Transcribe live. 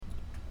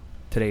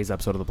Today's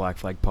episode of the Black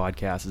Flag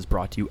Podcast is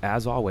brought to you,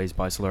 as always,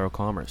 by Solero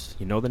Commerce.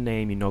 You know the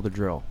name, you know the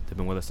drill. They've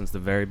been with us since the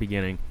very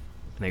beginning,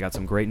 and they got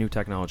some great new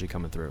technology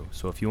coming through.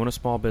 So if you own a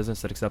small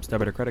business that accepts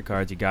debit or credit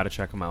cards, you got to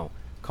check them out.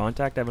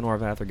 Contact Evan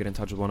Orvath or get in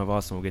touch with one of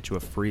us, and we'll get you a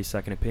free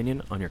second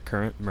opinion on your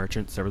current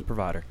merchant service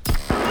provider.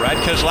 Brad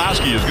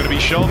Keselowski is going to be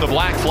shown the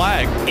black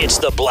flag. It's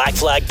the Black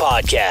Flag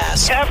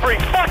Podcast. Every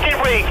fucking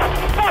week.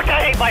 Fuck,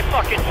 I hate my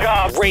fucking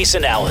job. Race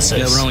analysis.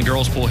 Yeah, but only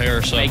girls pull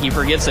hair, so. He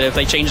forgets that if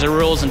they changed the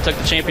rules and took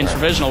the champions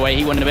provisional away,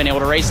 he wouldn't have been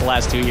able to race the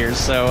last 2 years.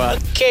 So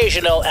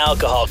occasional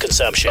alcohol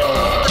consumption.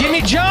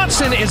 Jimmy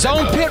Johnson is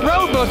on pit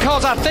road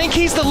because I think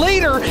he's the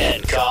leader.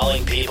 And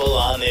calling people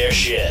on their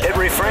shit. It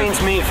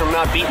refrains me from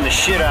not beating the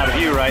shit out of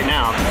you right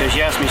now because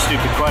you ask me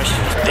stupid questions.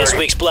 This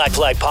week's Black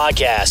Flag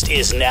Podcast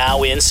is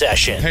now in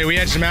session. Hey, we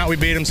edged him out, we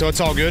beat him, so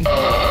it's all good.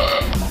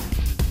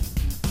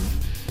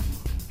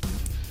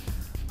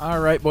 All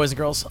right, boys and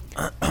girls,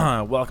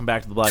 welcome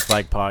back to the Black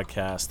Flag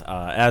Podcast.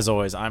 As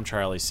always, I'm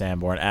Charlie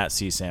Sanborn at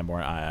C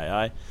Sanborn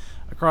III.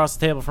 Across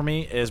the table from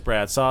me is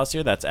Brad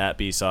Saucier. That's at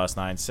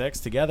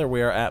BSauce96. Together,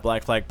 we are at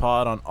Black Flag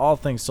Pod on all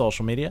things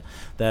social media.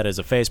 That is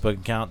a Facebook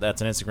account.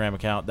 That's an Instagram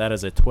account. That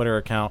is a Twitter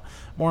account.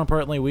 More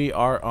importantly, we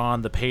are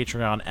on the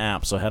Patreon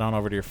app. So head on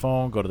over to your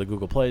phone, go to the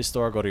Google Play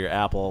Store, go to your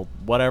Apple,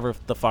 whatever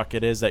the fuck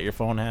it is that your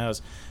phone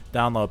has.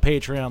 Download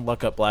Patreon,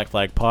 look up Black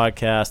Flag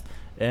Podcast.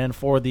 And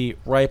for the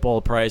ripe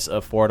old price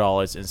of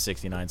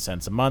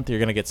 $4.69 a month, you're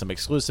going to get some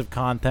exclusive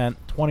content,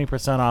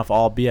 20% off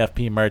all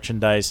BFP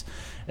merchandise,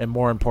 and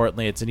more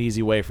importantly, it's an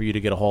easy way for you to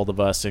get a hold of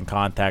us and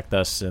contact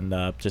us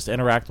and just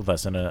interact with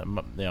us in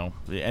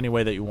any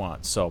way that you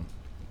want. So,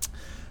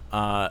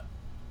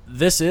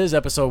 this is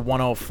episode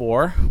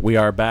 104. We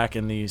are back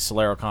in the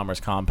Solero Commerce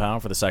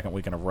compound for the second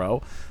week in a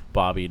row.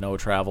 Bobby No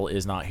Travel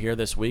is not here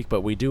this week, but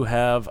we do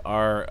have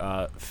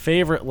our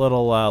favorite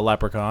little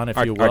leprechaun, if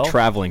you will. Our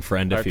traveling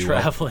friend, if you will.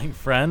 Our traveling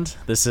friend.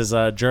 This is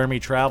Jeremy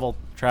Travel,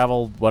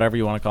 whatever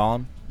you want to call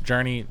him.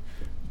 Jeremy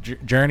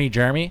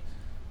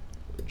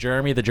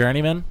the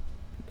Journeyman.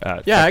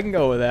 Yeah, I can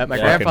go with that. My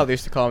grandfather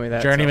used to call me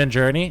that. Journeyman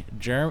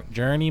so.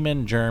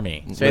 Journeyman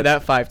Jeremy. Say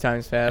that 5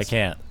 times fast. I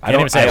can't. I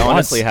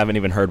honestly haven't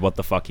even heard what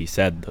the fuck he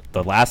said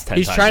the last 10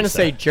 times. He's trying to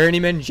say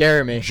Journeyman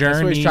Jeremy.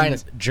 That's what he's trying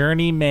to.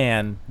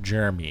 Journeyman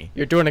Jeremy.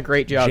 You're doing a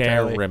great job,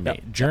 Charlie.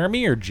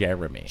 Jeremy or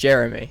Jeremy?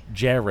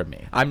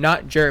 Jeremy. I'm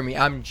not Jeremy.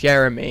 I'm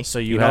Jeremy. So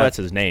you know that's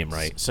his name,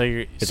 right?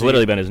 It's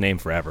literally been his name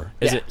forever.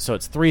 Is it? So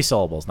it's 3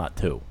 syllables, not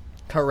 2.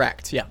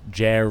 Correct. Yeah.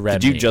 Jeremy.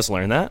 Did you just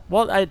learn that?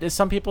 Well,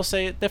 some people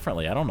say it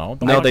differently. I don't know.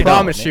 I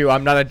promise you,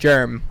 I'm not a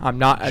germ. I'm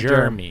not a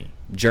Jeremy.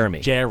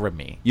 Jeremy.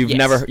 You've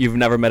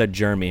never met a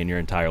Jeremy in your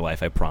entire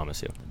life. I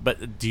promise you.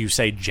 But do you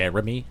say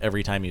Jeremy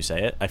every time you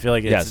say it? I feel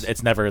like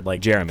it's never like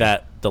Jeremy.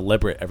 That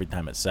deliberate every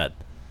time it's said.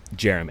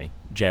 Jeremy.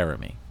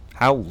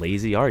 How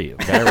lazy are you?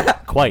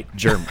 Quite.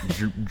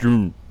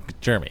 Jeremy.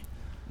 Jeremy.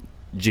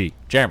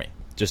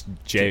 Just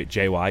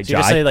J-Y. So you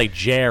just say like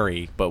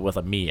Jerry, but with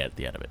a me at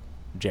the end of it.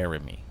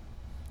 Jeremy.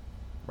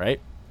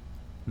 Right?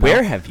 No.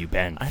 Where have you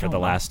been for the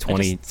last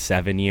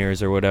 27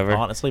 years or whatever?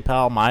 Honestly,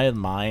 pal, my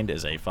mind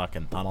is a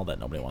fucking tunnel that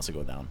nobody wants to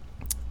go down.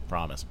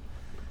 Promise.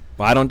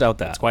 Well, I don't doubt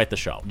that. It's quite the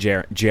show.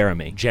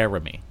 Jeremy.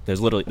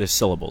 There's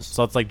syllables.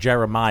 So it's like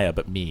Jeremiah,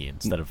 but me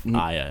instead of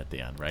Aya at the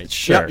end, right?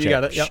 Sure. Yep, you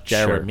got it. Yep.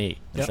 Jeremy.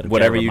 Instead of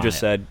whatever Jeremiah. you just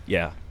said,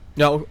 yeah.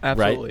 No,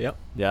 absolutely. Right?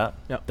 Yep.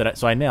 Yeah. Yep.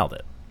 So I nailed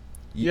it.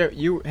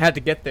 You had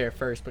to get there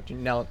first, but you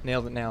nailed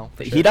it now.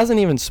 Sure. He doesn't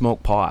even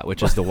smoke pot,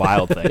 which is the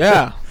wild thing.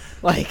 Yeah.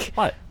 Like.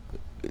 What?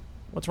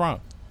 What's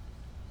wrong?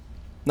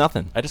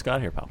 Nothing. I just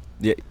got here, pal.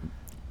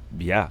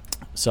 Yeah.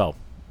 So,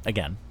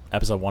 again,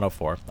 episode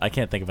 104. I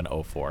can't think of an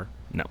 04.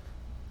 No.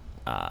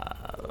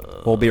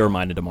 We'll be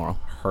reminded tomorrow.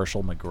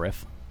 Herschel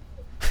McGriff.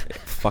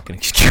 Fucking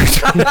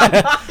excuse me.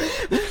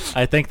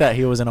 I think that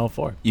he was an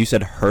 04. You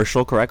said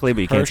Herschel correctly,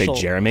 but you can't say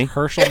Jeremy?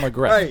 Herschel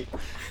McGriff.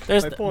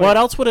 Right. What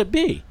else would it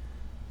be?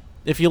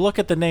 If you look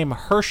at the name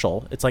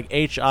Herschel, it's like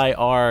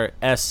Hirschel.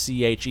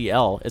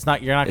 It's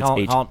not. You're not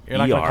going to call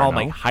him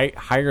like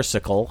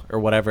Hiresicle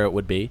or whatever it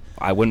would be.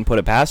 I wouldn't put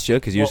it past you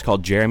because you just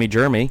called Jeremy.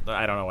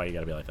 I don't know why you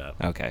got to be like that.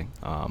 Okay.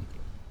 I'm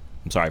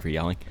sorry for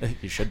yelling.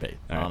 You should be,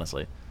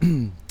 honestly.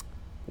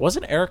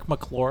 Wasn't Eric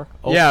McClure?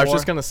 04? Yeah, I was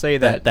just going to say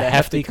that. The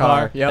hefty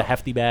car, yep. The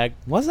hefty bag.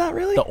 Was that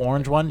really? The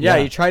orange one? Yeah,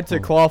 he tried to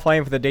qualify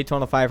him for the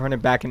Daytona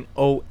 500 back in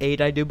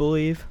 08, I do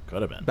believe.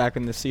 Could have been. Back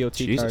in the COT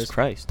Jesus cars.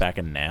 Christ. Back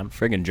in NAM.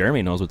 Friggin'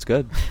 Jeremy knows what's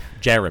good.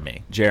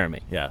 Jeremy.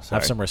 Yeah,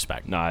 have some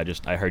respect. No,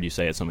 I heard you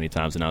say it so many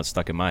times and now it's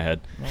stuck in my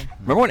head.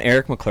 Remember when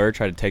Eric McClure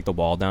tried to take the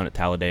wall down at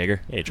Talladega?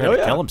 Yeah, he tried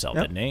to kill himself,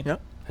 didn't he?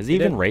 Yep. Has he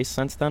even raced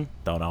since then?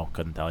 Don't know.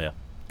 Couldn't tell you.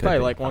 Probably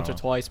like once or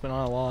twice, but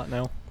not a lot,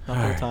 no. Not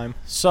all the time.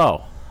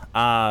 So,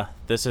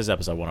 this is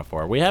episode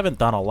 104. We haven't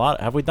done a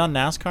lot. Have we done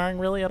NASCARing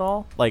really at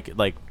all? Like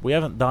we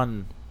haven't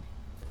done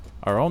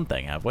our own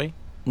thing, have we?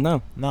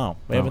 No.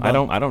 We haven't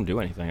done I don't do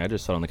anything. I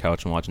just sit on the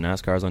couch and watch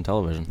NASCARs on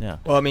television. Yeah.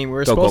 Well, I mean,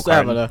 we're supposed to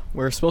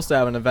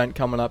have an event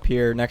coming up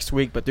here next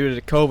week, but due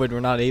to COVID,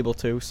 we're not able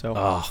to.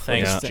 So.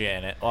 Thanks,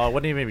 Janet. Well, it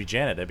wouldn't even be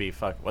Janet. It'd be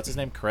what's his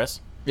name?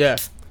 Chris. Yeah.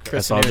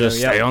 Guess I'll just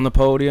stay on the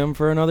podium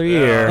for another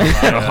year.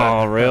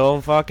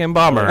 Real fucking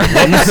bummer.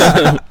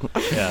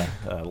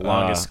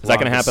 Longest. Is that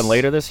going to happen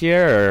later this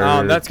year?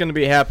 Or? That's going to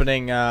be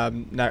happening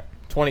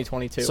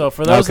 2022. So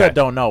for those that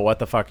don't know, what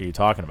the fuck are you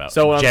talking about?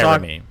 So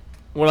Jeremy.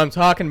 What I'm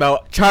talking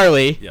about,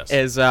 Charlie,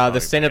 is the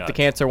Stand Stand Up to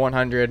Cancer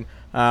 100.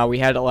 We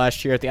had it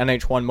last year at the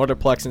NH1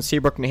 Motorplex in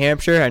Seabrook, New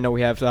Hampshire. I know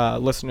we have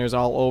listeners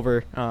all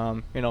over,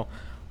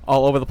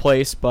 all over the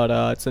place, but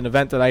it's an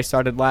event that I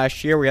started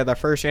last year. We had our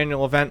first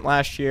annual event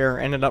last year,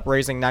 ended up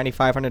raising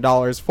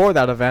 $9,500 for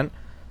that event.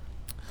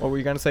 What were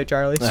you going to say,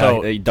 Charlie?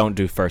 So don't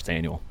do first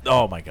annual.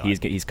 Oh, my God. He's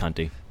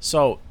cunty.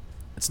 So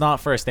it's not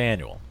first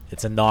annual.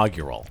 It's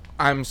inaugural.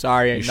 I'm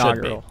sorry,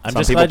 inaugural.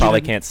 Some people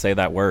probably can't say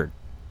that word.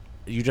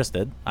 You just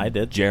did. I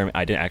did. Jeremy,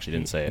 I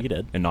didn't say it. You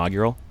did.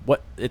 Inaugural?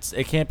 What?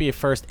 It can't be a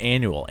first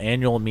annual.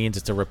 Annual means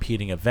it's a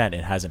repeating event.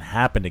 It hasn't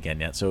happened again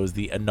yet, so it was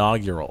the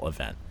inaugural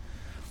event.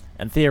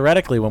 And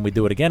theoretically, when we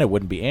do it again, it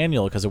wouldn't be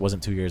annual because it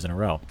wasn't 2 years in a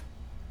row.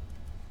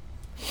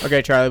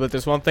 Okay, Charlie, but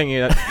there's one thing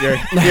you're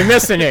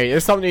missing here.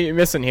 There's something you're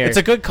missing here. It's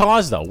a good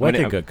cause, though.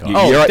 Wicked good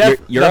cause.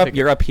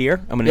 You're up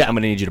here. I'm gonna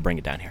need you to bring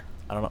it down here.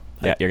 I don't know.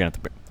 Yeah, you're gonna have to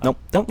bring. Nope.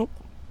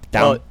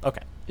 Down. Well,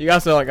 okay. You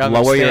guys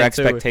lower your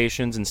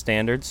expectations and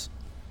standards.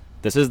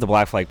 This is the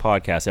Black Flag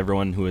Podcast.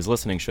 Everyone who is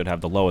listening should have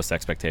the lowest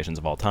expectations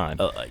of all time.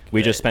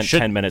 We just spent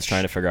 10 minutes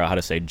trying to figure out how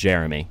to say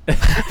Jeremy.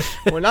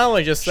 Well, not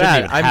only just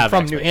that, I'm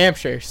from New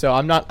Hampshire, so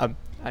I'm not.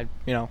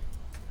 Yeah.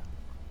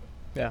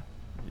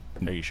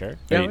 Are you sure?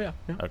 Yeah.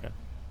 Okay.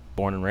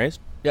 Born and raised?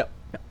 Yep.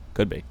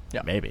 Could be.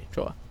 Yeah. Maybe.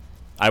 Sure.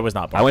 I was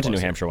not born. I went to New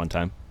Hampshire one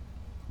time.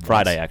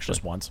 Friday, actually.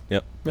 Just once?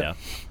 Yep. Yeah.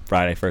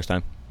 Friday, first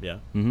time. Yeah.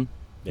 Mm-hmm.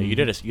 Yeah, you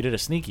did a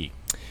sneaky.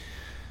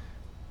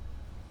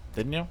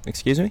 Didn't you?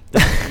 Excuse me?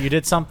 You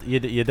did something. You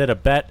did a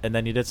bet, and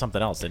then you did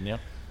something else, didn't you?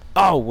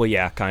 Oh well,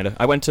 yeah, kind of.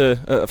 I went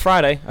to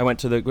Friday. I went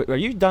to the. Are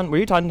you done? Were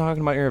you talking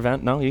about your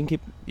event? No, you can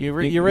keep. You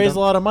raised a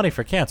lot of money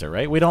for cancer,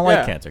 right? We don't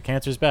like cancer.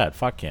 Cancer's bad.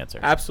 Fuck cancer.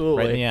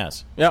 Absolutely. Right in the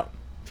ass. Yep.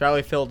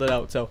 Charlie filled it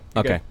out. So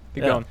okay,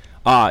 keep going.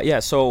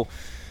 So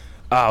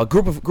a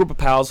group of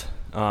pals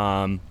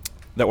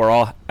that were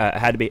all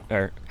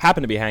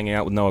happened to be hanging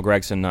out with Noah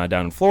Gregson down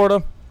in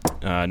Florida.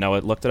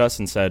 Noah looked at us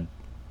and said,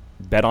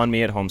 "Bet on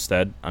me at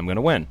Homestead. I'm going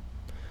to win."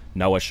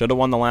 Noah should have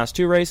won the last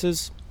two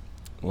races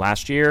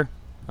last year.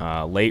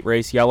 Late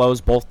race yellows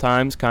both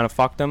times kind of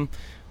fucked him.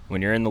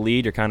 When you're in the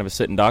lead, you're kind of a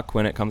sitting duck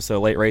when it comes to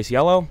late race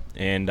yellow,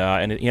 and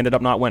he ended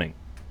up not winning.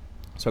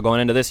 So going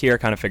into this year, I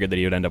kind of figured that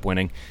he would end up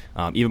winning.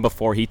 Even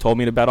before he told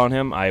me to bet on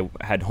him, I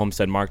had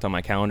Homestead marked on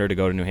my calendar to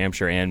go to New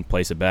Hampshire and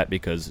place a bet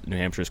because New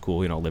Hampshire is cool,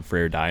 live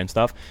free or die and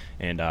stuff.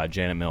 And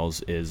Janet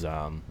Mills is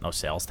no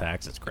sales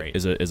tax. It's great.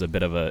 Is a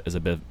bit of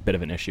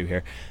an issue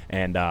here,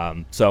 and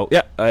I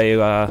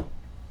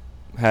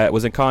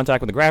was in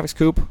contact with the graphics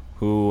coop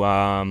who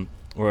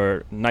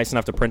were nice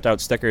enough to print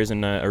out stickers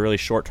in a really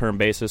short-term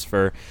basis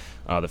for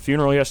the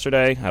funeral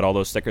yesterday. Had all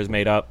those stickers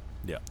made up.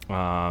 Yeah.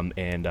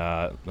 And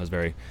it was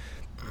very,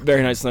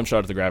 very nice of them. Shout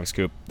out to the graphics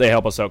coop. They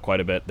help us out quite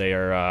a bit. They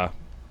are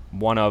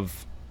one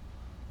of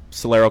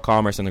Solero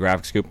Commerce and the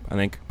graphics coop, I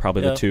think,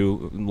 probably the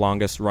two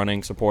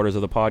longest-running supporters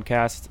of the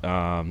podcast.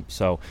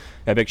 So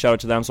a big shout out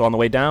to them. So on the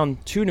way down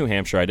to New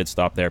Hampshire, I did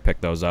stop there,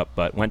 pick those up,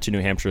 but went to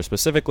New Hampshire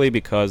specifically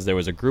because there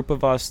was a group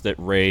of us that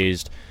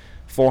raised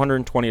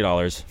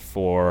 $420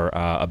 for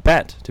a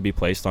bet to be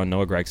placed on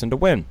Noah Gregson to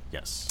win.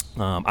 Yes.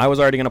 I was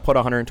already going to put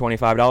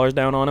 $125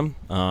 down on him.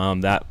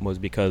 That was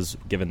because,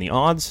 given the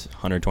odds,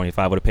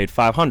 $125 would have paid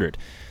 $500.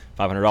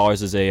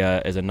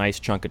 $500 is a nice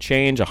chunk of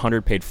change.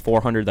 $100 paid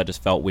 $400. That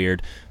just felt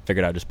weird.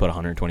 Figured I'd just put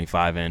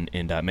 $125 in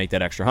and make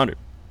that extra $100.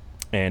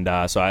 And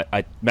so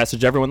I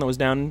messaged everyone that was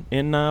down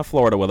in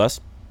Florida with us,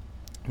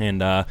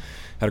 and had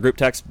a group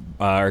text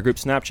or group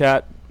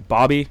Snapchat.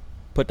 Bobby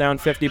put down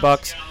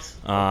 $50.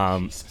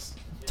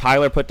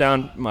 Tyler put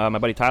down, my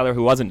buddy Tyler,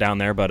 who wasn't down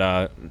there,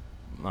 but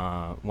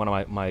one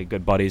of my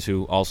good buddies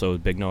who also is a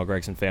big Noah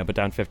Gregson fan, put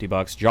down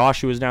 $50. Josh,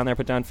 who was down there,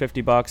 put down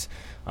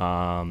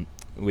 $50.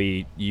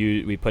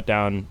 We put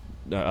down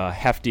a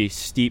hefty,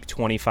 steep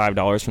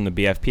 $25 from the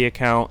BFP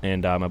account,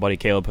 and my buddy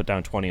Caleb put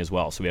down $20 as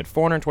well. So we had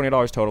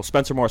 $420 total.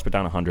 Spencer Morris put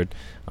down $100.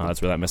 That's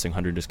where that missing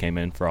 $100 just came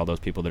in for all those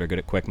people that are good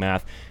at quick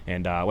math.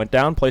 And went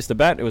down, placed the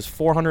bet. It was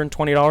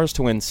 $420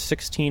 to win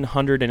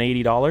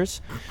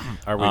 $1,680.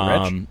 Are we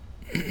rich?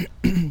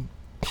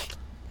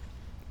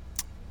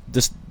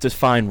 Just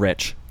define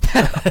rich.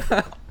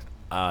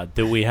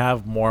 Do we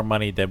have more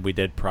money than we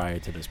did prior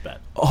to this bet?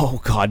 Oh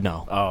God,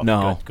 no. Oh,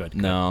 no, good.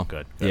 No,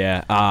 good.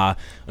 Yeah.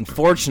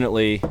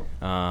 Unfortunately,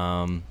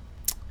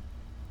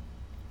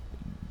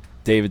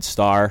 David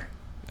Starr.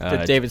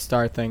 The David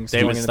Starr thing.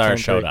 David Starr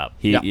showed up.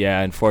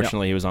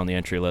 Unfortunately, he was on the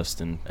entry list,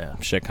 and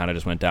shit kind of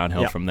just went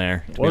downhill from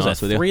there. What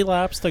was it? 3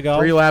 laps to go.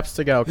 3 laps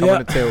to go.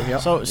 Coming to 2.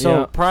 Yep.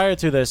 So prior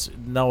to this,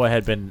 Noah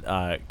had been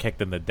kicked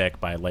in the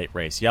dick by late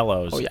race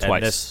yellows, and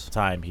twice. this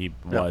time he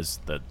was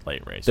the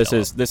late race. This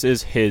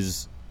is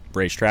his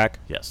racetrack.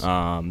 Yes.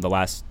 The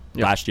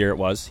last year it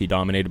was. He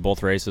dominated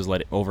both races,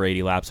 led over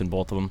 80 laps in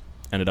both of them.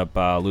 Ended up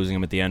losing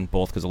them at the end,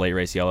 both because of late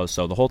race yellows.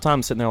 So the whole time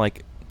I'm sitting there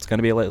like, It's going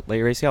to be a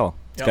late race yellow.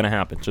 It's going to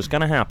happen. It's just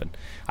going to happen.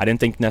 I didn't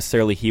think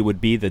necessarily he would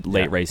be the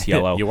late race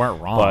yellow. You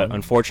weren't wrong. But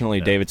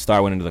unfortunately, David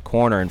Starr went into the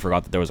corner and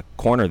forgot that there was a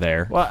corner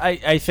there. Well,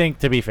 I think,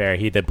 to be fair,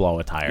 he did blow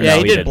a tire. Yeah,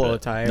 No, he did blow a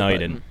tire. No, he but-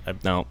 didn't.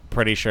 I'm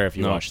pretty sure if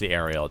you watch the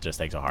aerial, it just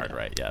takes a hard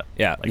right. Yeah.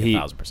 Yeah, Like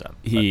 1,000%.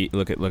 He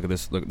look at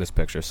this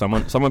picture.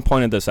 Someone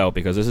pointed this out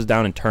because this is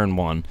down in turn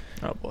 1.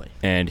 Oh boy.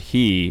 And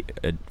he,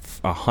 at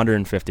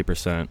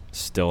 150%,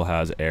 still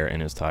has air in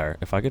his tire.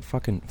 If I could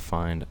fucking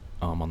find,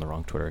 I'm on the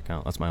wrong Twitter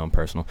account. That's my own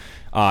personal.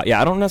 Yeah,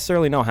 I don't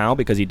necessarily know how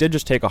because he did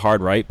just take a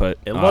hard right, but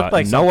It looked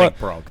like Noah something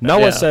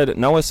broke.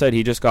 Noah said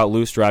he just got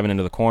loose driving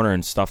into the corner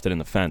and stuffed it in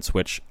the fence,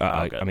 which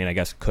good. I mean I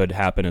guess could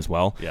happen as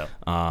well. Yeah.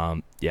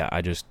 Yeah.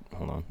 I just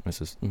hold on.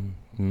 This is.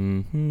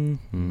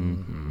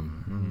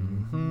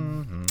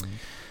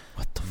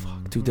 What the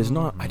fuck, dude? There's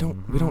not.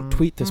 We don't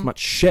tweet this much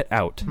shit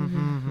out.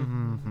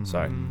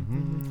 Sorry.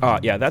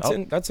 Yeah.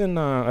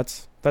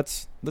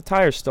 That's the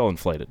tire's still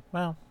inflated.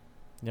 Well,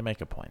 you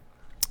make a point.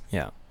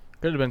 Yeah.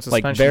 Could have been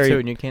Like, suspension very- too,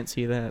 and you can't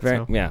see that.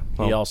 So. Yeah.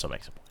 He Well, also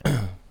makes a point.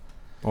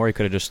 or he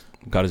could have just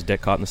got his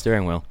dick caught in the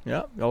steering wheel.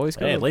 Yeah, always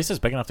good. Hey, at least it's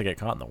big enough to get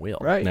caught in the wheel.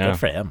 Right. Yeah. Good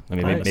for him. I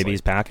mean, maybe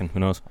he's packing. Who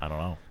knows? I don't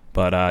know.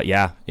 But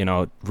yeah,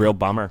 real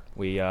bummer.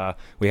 We had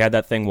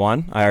that thing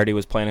won. I already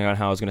was planning on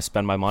how I was going to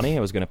spend my money.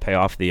 I was going to pay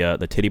off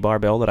the titty bar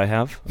bill that I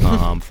have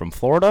from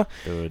Florida.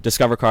 Dude.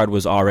 Discover Card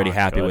was already Not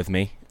happy good. with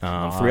me.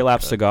 Not 3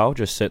 laps good. to go,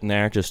 just sitting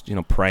there, just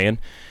praying.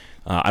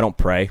 I don't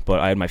pray, but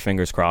I had my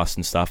fingers crossed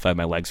and stuff. I had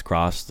my legs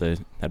crossed. I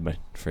had my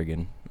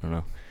friggin' I don't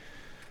know.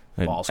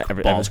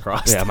 Balls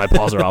crossed. Yeah, my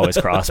balls are always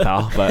crossed,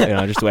 pal. But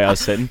just the way I was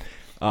sitting.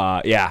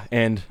 Yeah,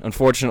 and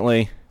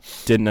unfortunately,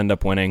 didn't end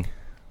up winning.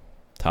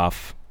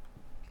 Tough.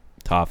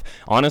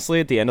 Honestly,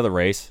 at the end of the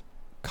race,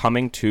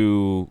 coming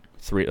to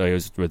it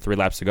was with 3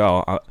 laps to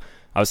go.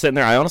 I was sitting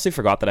there. I honestly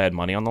forgot that I had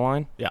money on the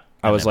line. Yeah.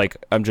 I was like,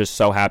 I'm just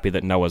so happy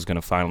that Noah's going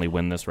to finally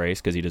win this race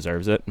because he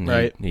deserves it. And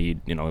Right. He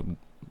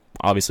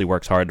obviously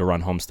works hard to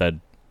run Homestead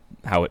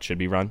how it should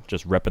be run,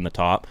 just ripping the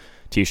top.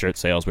 T-shirt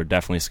sales were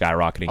definitely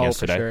skyrocketing Oh,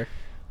 yesterday. for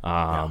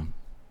sure.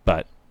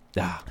 But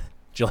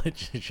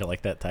Did you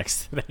like that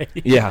text today?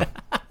 yeah,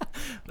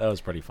 That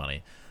was pretty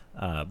funny.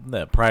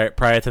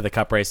 Prior to the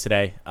Cup race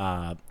today,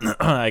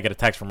 I get a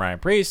text from Ryan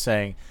Priest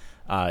saying,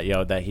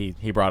 that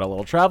he brought a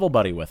little travel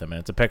buddy with him, and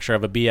it's a picture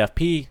of a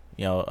BFP,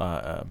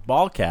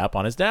 ball cap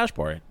on his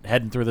dashboard,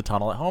 heading through the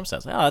tunnel at Homestead. I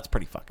was like, oh, that's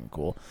pretty fucking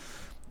cool.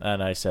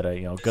 And I said,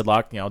 good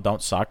luck,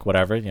 don't suck,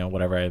 whatever,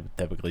 whatever I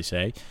typically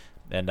say.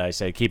 And I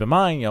say, keep in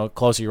mind,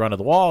 closer you run to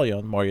the wall,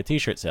 the more your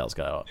T-shirt sales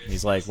go up.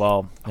 He's like,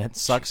 well, it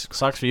sucks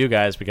for you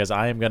guys because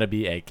I am going to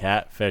be a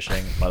cat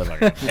fishing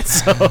motherfucker.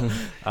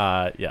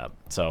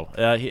 So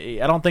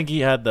I don't think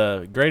he had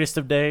the greatest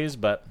of days,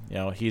 but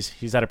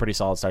he's had a pretty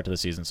solid start to the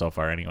season so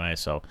far anyway.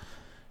 So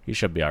he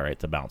should be all right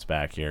to bounce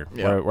back here.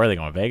 Yeah. Where are they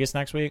going? Vegas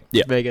next week?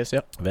 Yeah. Vegas,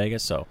 yep.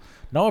 Vegas. So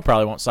Noah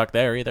probably won't suck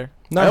there either.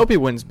 I hope he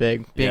wins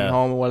big, being Yeah.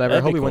 home or whatever. I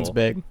That'd hope be he wins cool.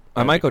 big.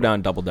 I might go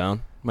down, double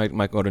down.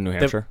 Might go to New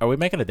Hampshire. Are we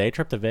making a day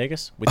trip to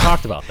Vegas? We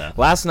talked about that.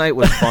 Last night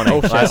was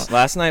funny. shit.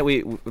 last night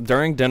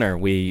during dinner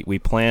we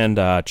planned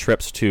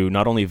trips to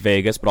not only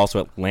Vegas but also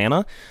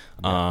Atlanta.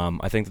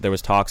 I think that there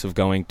was talks of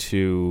going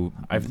to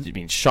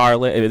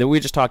Charlotte. We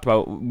just talked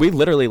about. We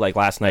literally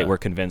last night were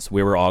convinced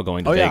we were all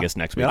going to Oh, yeah. Vegas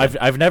next week.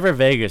 I've never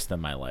Vegased in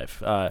my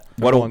life.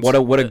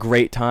 What a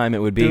great time it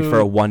would be for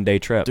a one-day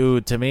trip.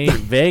 Dude, to me,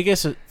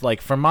 Vegas,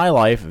 for my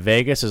life,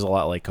 Vegas is a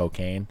lot like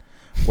cocaine,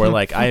 where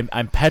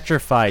I'm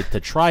petrified to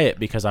try it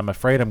because I'm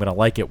afraid I'm gonna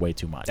like it way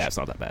too much. That's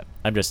not that bad.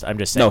 I'm just saying.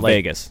 No,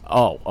 Vegas.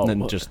 Oh,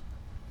 Then just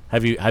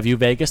have you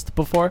Vegased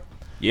before?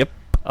 yep.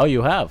 Oh,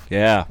 you have.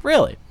 Yeah.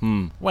 Really?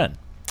 When?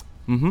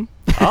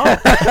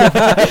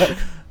 Oh.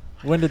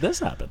 When did this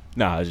happen?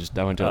 No,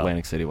 I went to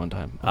Atlantic City one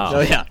time.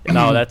 Oh, yeah.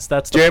 No, that's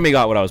the Jeremy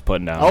got what I was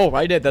putting down. Oh,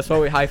 I did. That's why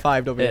we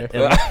high-fived over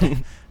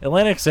there.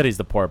 Atlantic City's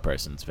the poor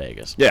person's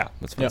Vegas. yeah,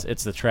 that's fine.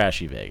 It's the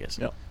trashy Vegas.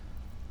 Yep.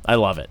 I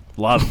love it.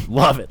 Love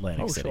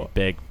Atlantic Oh, City. sure.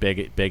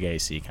 Big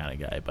AC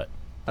kind of guy. But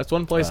That's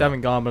one place I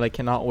haven't gone, but I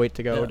cannot wait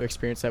to go to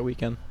experience that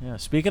weekend. yeah,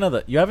 speaking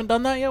of you haven't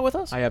done that yet with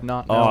us? I have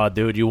not. No. Oh,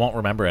 dude, you won't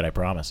remember it. I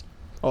promise.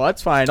 Oh,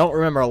 that's fine. I don't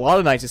remember a lot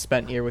of nights I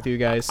spent here with you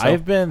guys. So.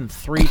 I've been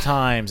 3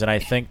 times, and I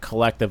think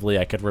collectively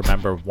I could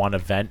remember one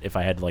event if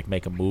I had to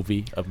make a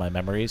movie of my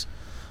memories.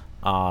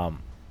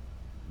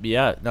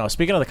 Yeah. No.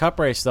 Speaking of the Cup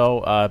race,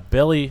 though,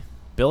 Billy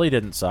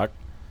didn't suck.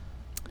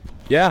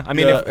 Yeah, I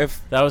mean,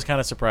 if that was kind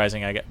of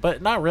surprising, I guess,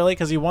 but not really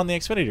because he won the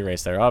Xfinity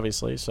race there,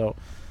 obviously. So,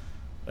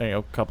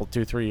 a couple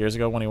 2-3 years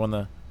ago when he won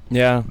the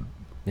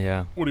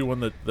when he won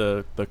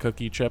the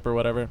cookie chip or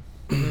whatever.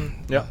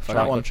 Yeah,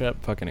 that one.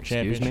 Chip. Fucking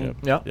excuse me.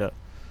 Championship. Yeah.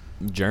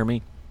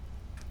 Jeremy.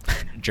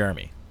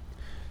 Jeremy.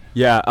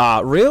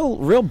 Yeah,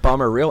 real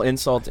bummer, real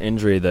insult to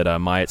injury that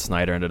Myatt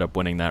Snyder ended up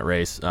winning that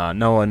race.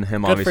 Knowing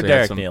him, Good for obviously,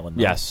 Derek had some, Nealon,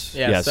 though. Yes,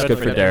 Yes, good good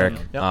for for Derek.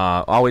 Derek. Yep.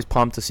 Always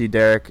pumped to see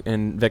Derek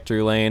in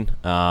victory lane.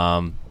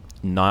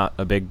 Not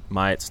a big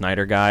Myatt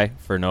Snyder guy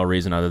for no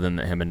reason other than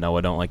that him and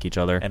Noah don't like each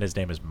other. And his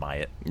name is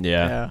Myatt.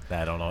 Yeah.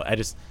 I don't know.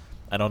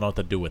 I don't know what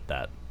to do with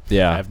that.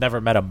 Yeah. I've never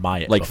met a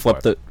Myatt. Like before.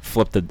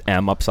 flip the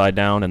M upside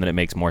down, and then it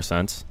makes more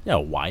sense. Yeah,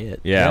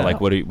 Wyatt. Yeah,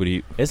 like what do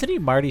you? Isn't he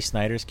Marty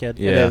Snyder's kid?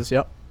 Yeah. It is.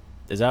 Yep.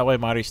 Is that why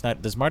Marty Snyder?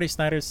 Does Marty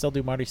Snyder still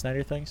do Marty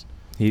Snyder things?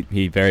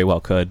 He very well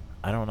could.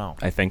 I don't know.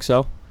 I think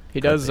so. He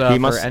does. He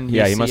must. For NBC,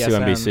 Yeah, he must do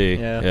NBC.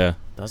 Yeah.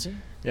 Does he?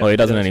 Yeah, Well, he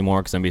doesn't does.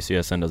 anymore because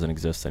NBCSN doesn't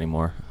exist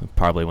anymore.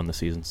 Probably when the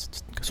season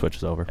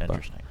switches over. but-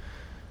 Interesting.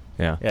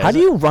 Yeah. Yeah, How is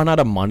do you run out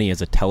of money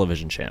as a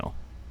television channel?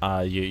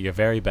 You're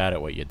very bad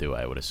at what you do,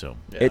 I would assume.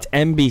 It's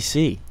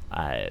NBC.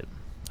 I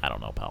don't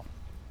know, pal.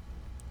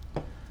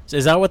 So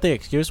is that what the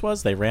excuse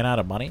was? They ran out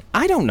of money?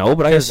 I don't know,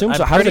 but I 'Cause assume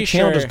so. I'm How does a pretty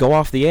channel sure- just go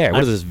off the air?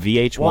 What is this,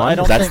 VH1? Well, I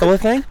don't is that think- still a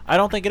thing? I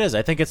don't think it is.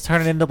 I think it's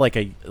turning into like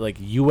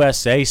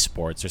USA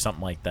Sports or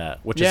something like that,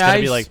 which is Yeah, going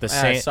to be like the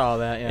same. I saw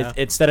that. Yeah.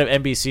 Instead of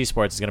NBC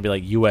Sports, it's going to be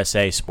like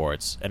USA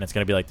Sports, and it's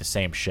going to be like the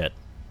same shit.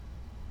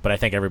 But I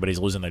think everybody's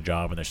losing their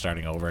job and they're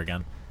starting over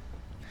again.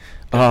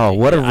 Oh,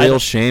 what a I real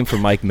don't- shame for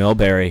Mike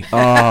Milbury.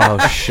 Oh,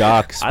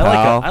 shucks, I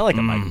pal. like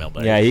a Mike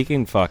Milbury. Yeah, he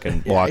can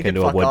fucking walk he can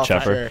into a fuck wood off,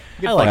 chipper. sure.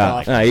 He can I like fuck him.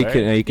 off. No,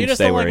 he can just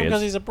stay don't where like he him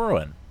because is. he's a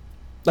Bruin.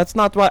 That's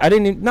not why I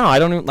didn't. No, I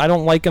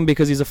don't like him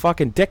because he's a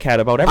fucking dickhead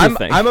about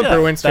everything. I'm a Yeah,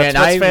 Bruins that's fan.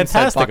 what's I even said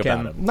fantastic fuck about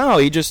him. him. no,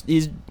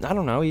 he's. I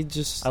don't know. He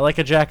just. I like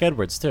a Jack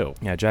Edwards too.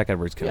 Yeah, Jack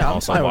Edwards can Yeah, I'm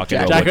also fine with walk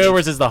into a Jack wood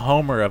Edwards is the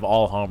homer of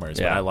all homers,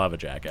 but Yeah. I love a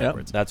Jack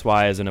Edwards. That's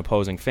why, as an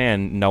opposing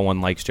fan, no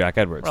one likes Jack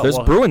Edwards. Well, There's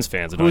well, Bruins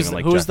fans that don't Who's even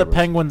like who's Jack the Edwards.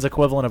 Penguins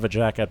equivalent of a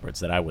Jack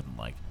Edwards that I wouldn't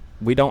like?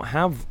 We don't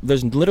have.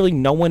 There's literally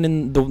no one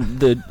in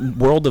the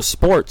world of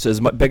sports as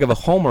big of a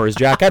homer as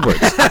Jack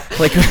Edwards.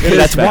 Like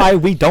that's why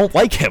we don't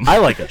like him. I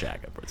like a Jack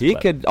Edwards. He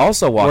but could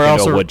also walk we're into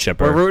also a wood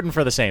chipper. We're rooting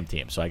for the same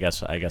team, so I guess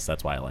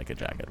that's why I like a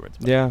Jack Edwards.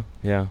 But yeah.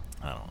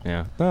 I don't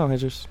know. No,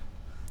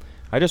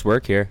 I just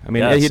work here. I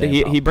mean, Yeah, he, same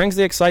he problem. brings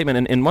the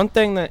excitement, and one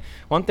thing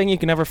you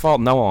can never fault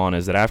Noah on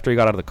is that after he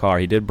got out of the car,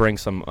 he did bring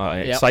some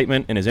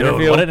excitement in his Dude,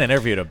 interview. what an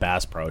interview to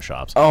Bass Pro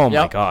Shops. Oh my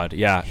Yep. God,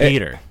 yeah,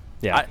 Hater.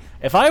 Yeah.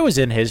 If I was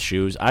in his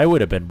shoes, I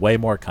would have been way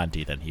more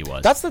cunty than he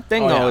was. That's the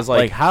thing, Oh, though, yeah. is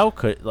like how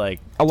could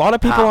a lot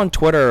of people How? on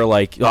Twitter are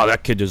like, oh,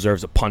 that kid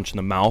deserves a punch in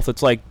the mouth.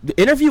 It's like,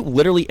 interview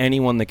literally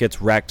anyone that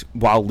gets wrecked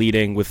while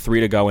leading with 3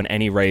 to go in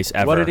any race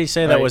ever. what did he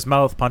say that Right. was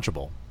mouth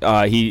punchable?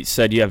 He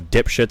said you have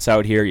dipshits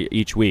out here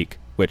each week,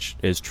 which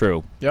is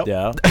true. Yep.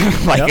 Yeah.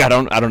 Like, Yep.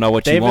 I don't know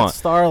what you David want.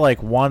 Starr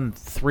won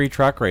 3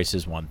 truck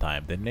races one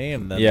time, didn't he?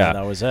 And then Yeah.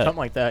 that was it. Something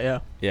like that. Yeah.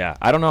 Yeah,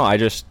 I don't know.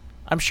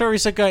 I'm sure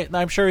he's a guy.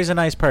 I'm sure he's a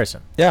nice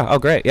person. Yeah, oh,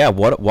 great. Yeah,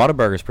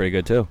 Whataburger's pretty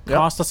good, too.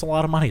 Cost us a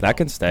lot of money. That though.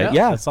 can stay. Yeah,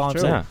 Yeah, that's all I'm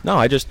true. saying. Yeah. No,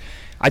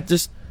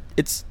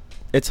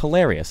 it's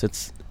hilarious.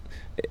 It's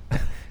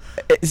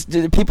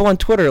people on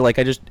Twitter like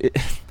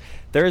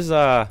there's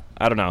I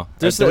don't know.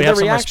 There's Do we the have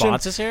some reaction.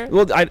 responses here?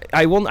 Well,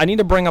 I need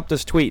to bring up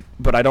this tweet,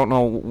 but I don't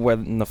know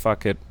when the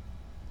fuck it.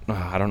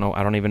 I don't know.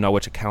 I don't even know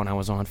which account I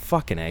was on.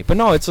 Fucking A. But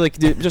no, it's like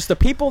just the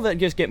people that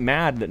just get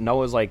mad that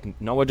Noah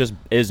just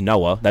is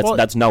Noah.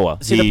 That's Noah.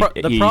 See,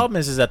 the problem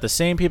is that the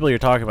same people you're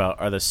talking about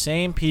are the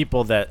same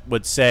people that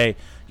would say,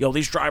 yo,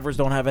 these drivers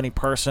don't have any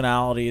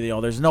personality. You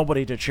know, there's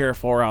nobody to cheer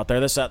for out there.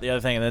 This, that, the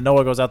other thing. And then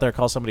Noah goes out there and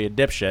calls somebody a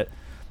dipshit.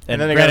 And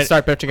then they gotta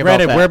start bitching about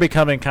granted, that. we're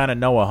becoming kind of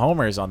Noah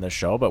homers on this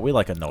show, but we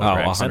like a Noah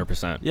Gregson.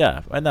 100%.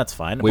 Yeah, and that's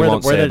fine. We We're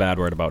won't we're say a bad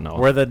word about Noah.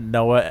 We're the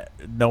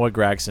Noah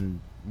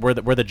Gregson. We're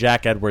the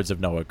Jack Edwards of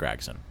Noah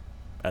Gregson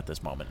at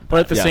this moment. in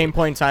But at the Yeah. same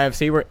point in time,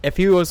 if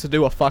he was to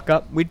do a fuck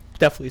up, we'd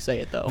definitely say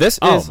it though. This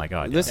Oh is my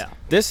God, This yeah.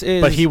 this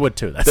is. But he would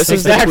too. That's This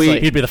is the Exactly.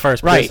 tweet. He'd be the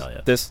first Right. person to tell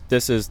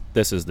you.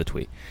 This is the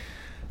tweet.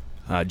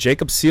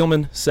 Jacob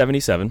Seelman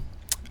 77.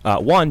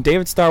 1,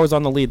 David Starr was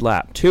on the lead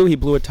lap. 2, he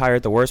blew a tire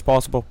at the worst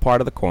possible part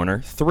of the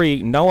corner.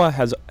 3, Noah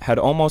had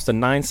almost a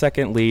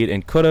 9-second lead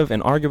and could have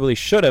and arguably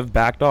should have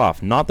backed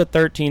off. Not the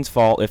 13's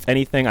fault. If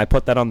anything, I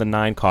put that on the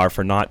 9 car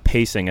for not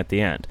pacing at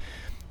the end.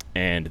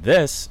 And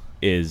this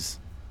is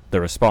the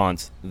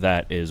response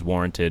that is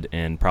warranted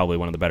and probably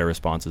one of the better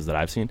responses that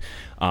I've seen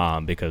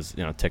because,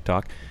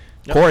 TikTok.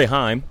 Yep. Corey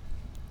Haim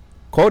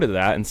quoted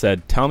that and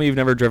said, tell me you've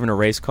never driven a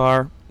race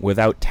car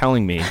without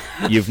telling me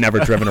you've never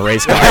driven a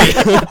race car.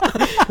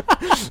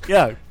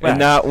 Yeah,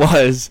 And that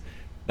was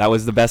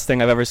the best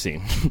thing I've ever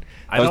seen.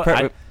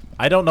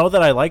 I don't know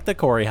that I like the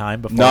Corey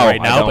Haim before No, right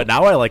I now, don't. but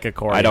now I like a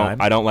Corey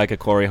Haim. I don't like a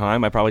Corey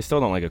Haim. I probably still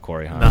don't like a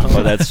Corey Haim.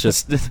 But that's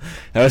just that's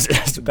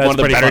one of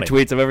the pretty better funny.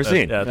 tweets I've ever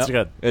seen. Yeah, that's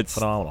good. It's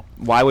phenomenal.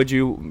 Why would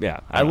you?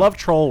 Yeah, I love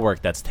troll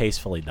work that's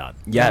tastefully done.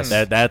 Yes.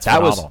 that's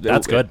That was- phenomenal.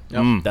 That's good.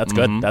 That's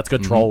good. That's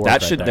good troll work.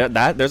 that. right Should there.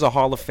 that there's a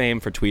Hall of Fame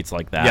for tweets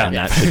like that. Yeah, and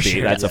yeah, that should for be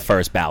sure. that's a Yeah.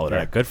 first balloter.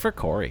 Yeah, good for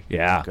Corey.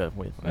 Yeah. Good.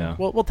 Yeah.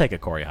 We'll take a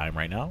Corey Haim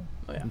right now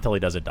until he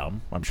does it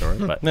dumb. I'm sure,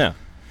 but Yeah,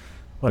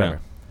 whatever.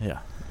 Yeah.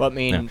 But I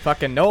mean, Yeah.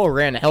 fucking Noah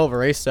ran a hell of a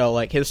race though.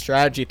 Like his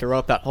strategy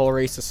throughout that whole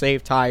race to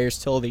save tires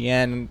till the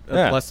end,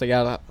 Yeah. unless they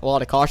got a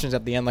lot of cautions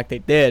at the end, like they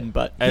did.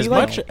 But As he,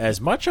 much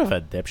of a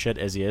dipshit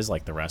as he is,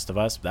 like the rest of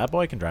us, that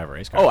boy can drive a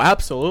race car. oh,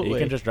 absolutely, He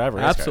can just drive a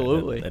race car.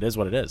 absolutely. It is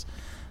what it is.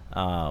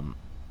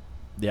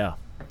 Yeah.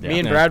 Me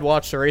and Brad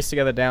watched the race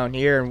together down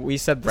here, and we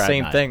said the Brad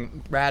same and I.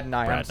 thing. Brad and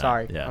I. Brad I'm and I.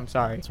 sorry. Yeah, I'm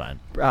sorry. It's fine.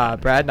 Brad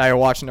and I are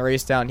watching the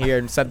race down here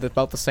and said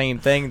about the same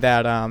thing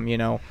that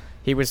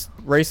he was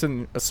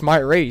racing a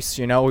smart race.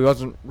 He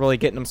wasn't really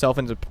getting himself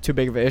into too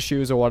big of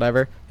issues or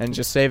whatever, and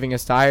just saving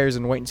his tires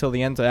and waiting until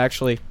the end to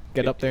actually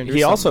get up there and do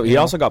something. He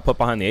also got put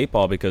behind the 8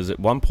 ball because at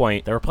one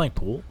point They were playing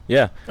pool?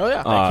 yeah. Oh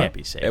yeah. That can't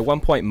be safe. At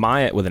one point,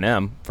 Myatt, with an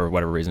M, for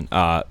whatever reason,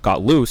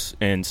 got loose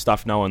and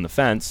stuffed Noah in the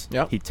fence.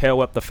 Yep. He tail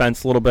whipped the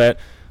fence a little bit,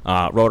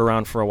 rode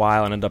around for a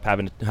while, and ended up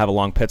having to have a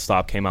long pit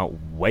stop, came out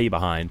way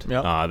behind.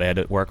 Yep. They had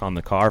to work on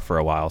the car for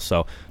a while,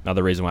 so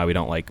another reason why we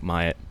don't like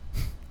Myatt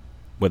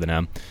with an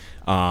M.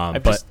 I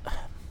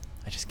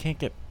just can't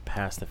get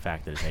past the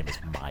fact that his name is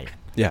Myatt.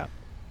 Yeah.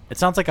 It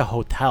sounds like a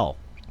hotel.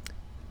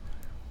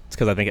 It's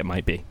because I think it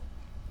might be.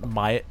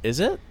 Myatt,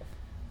 is it?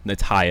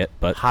 It's Hyatt,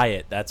 but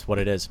Hyatt, that's what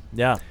it is.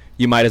 Yeah.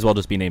 you might as well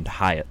just be named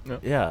Hyatt.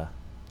 Yeah.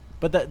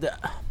 But the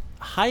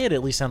Hyatt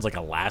at least sounds like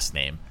a last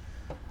name.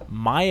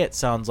 Myatt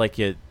sounds like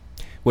you're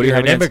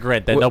an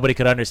immigrant that nobody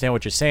could understand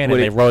what you're saying, and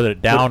they wrote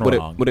it down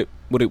wrong. What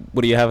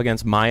do you have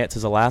against Myatt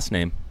as a last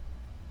name?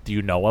 Do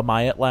you know a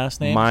Myatt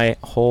last name? My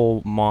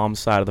whole mom's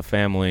side of the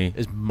family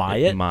is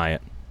Myatt.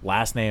 Myatt.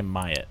 Last name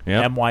Myatt.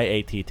 Yep.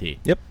 Myatt.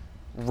 Yep.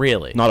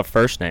 Really? Not a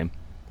first name.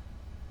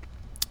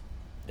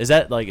 Is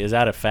that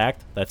a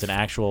fact? That's an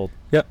actual.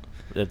 Yep.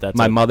 That's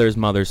my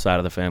mother's side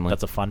of the family.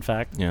 That's a fun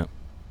fact. Yeah.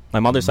 My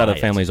mother's side of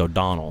the Myatt. family is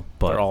O'Donnell,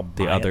 but They're all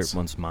the other Myatts.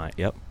 one's Myatt.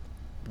 Yep.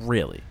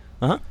 Really?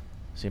 Uh-huh.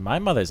 See, my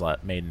mother's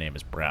maiden name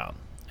is Brown,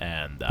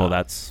 and well,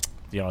 that's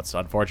it's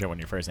unfortunate when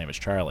your first name is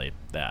Charlie.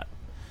 That.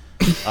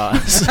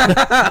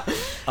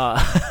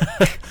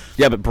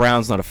 Yeah, but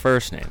Brown's not a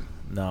first name.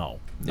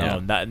 No. Yeah.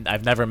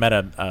 I've never met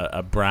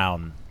a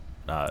Brown.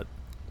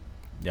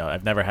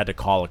 I've never had to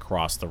call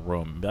across the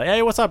room and be like,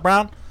 "Hey, what's up,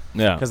 Brown?"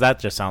 Yeah. Because that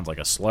just sounds like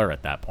a slur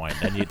at that point.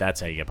 Then that's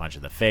how you get punched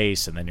in the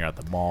face, and then you're at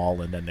the mall,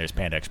 and then there's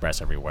Panda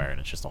Express everywhere, and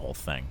it's just a whole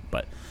thing.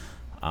 But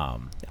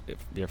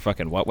you're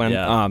fucking what when?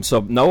 Yeah. So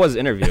Noah's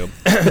interview,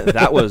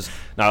 it was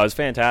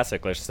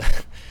fantastic. I'm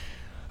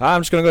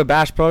just gonna go to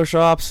Bash Pro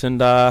Shops and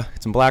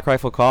get some Black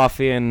Rifle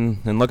coffee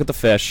and look at the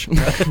fish. And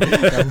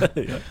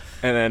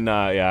then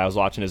I was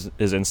watching his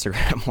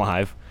Instagram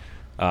live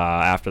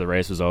after the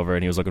race was over,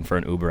 and he was looking for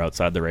an Uber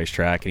outside the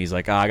racetrack, and he's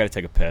like, I gotta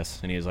take a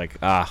piss, and he's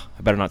like, I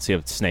better not see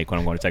a snake when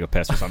I'm going to take a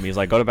piss or something. He's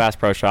like, go to Bass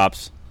Pro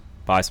Shops,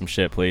 buy some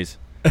shit, please.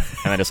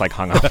 And I just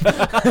hung up.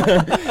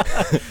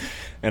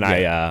 And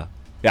I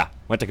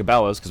went to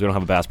Cabela's because we don't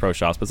have a Bass Pro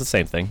Shops, but it's the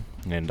same thing.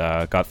 And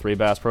got 3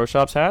 Bass Pro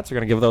Shops hats. We're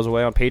going to give those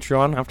away on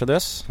Patreon after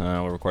this.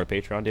 We'll record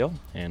a Patreon deal.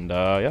 And,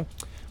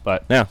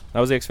 But, yeah, that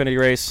was the Xfinity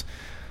race.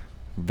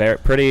 Very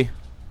pretty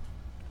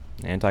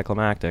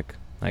anticlimactic,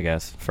 I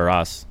guess, for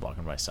us.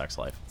 Welcome to my sex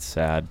life.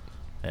 Sad.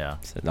 Yeah.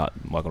 Not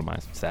welcome to my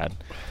sad.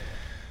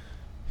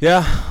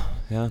 Yeah.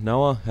 Yeah,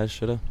 Noah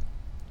should have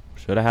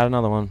had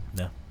another one.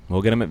 Yeah.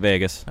 We'll get him at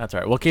Vegas. That's all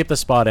right. We'll keep the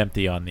spot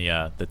empty on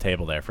the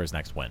table there for his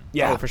next win.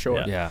 Yeah, for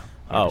sure. Yeah.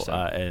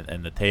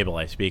 And the table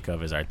I speak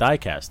of is our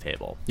diecast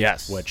table.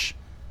 Yes. Which,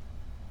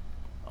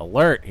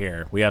 alert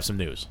here, we have some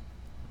news.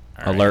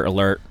 All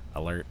Alert.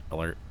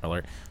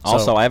 right.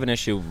 Also, So, I have an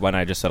issue when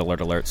I just said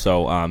alert.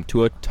 So,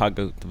 Tua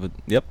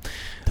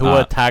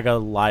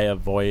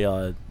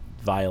Tagovailoa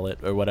Violet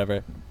or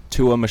whatever.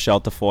 Tua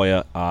Michelle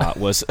Tafoya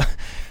was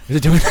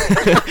doing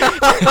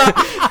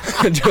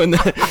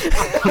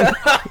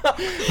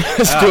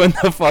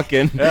the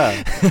fucking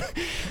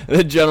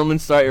the gentleman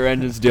start your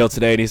engines deal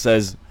today, and he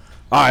says,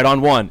 all right,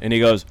 on 1, and he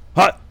goes,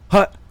 hut,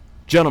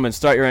 gentlemen,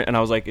 start your and I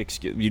was like,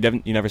 excuse you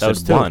never said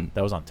was 1.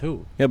 That was on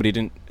 2. Yeah, but he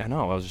didn't. I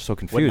know. I was just so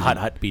confused. Wouldn't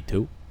hut be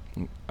 2?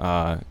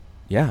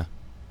 Yeah.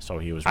 So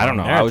he was. I don't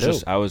know. wrong there,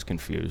 I was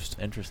confused.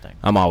 Interesting.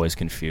 I'm always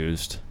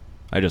confused.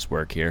 I just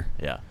work here.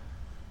 Yeah.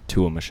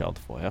 Tua Michelle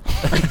Tafoya.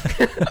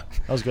 That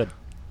was good.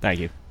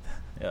 Thank you.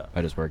 Yeah.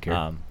 I just work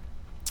here.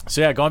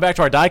 So yeah, going back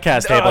to our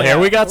diecast table here,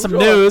 we got some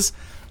news.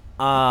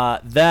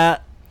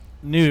 That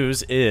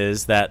news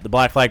is that the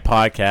Black Flag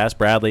Podcast,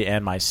 Bradley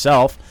and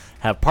myself,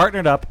 have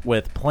partnered up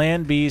with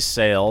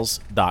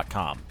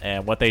PlanBSales.com.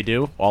 And what they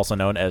do, also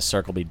known as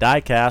Circle B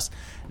Diecast,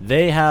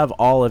 they have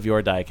all of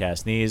your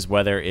diecast needs,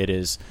 whether it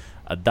is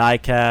a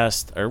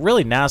diecast or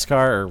really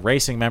NASCAR or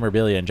racing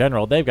memorabilia in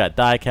general. They've got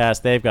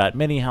diecast, they've got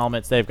mini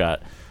helmets, they've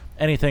got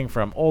anything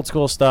from old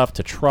school stuff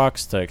to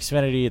trucks to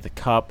Xfinity, the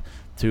Cup,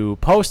 to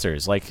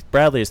posters like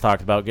Bradley has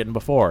talked about getting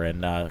before,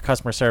 and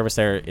customer service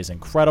there is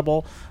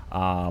incredible.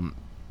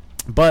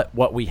 But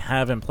what we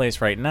have in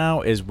place right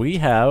now is we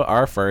have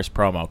our first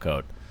promo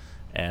code,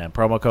 and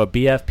promo code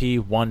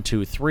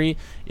BFP123.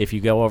 If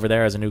you go over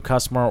there as a new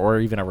customer or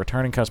even a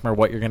returning customer,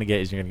 what you're going to get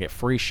is you're going to get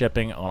free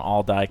shipping on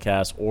all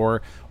diecast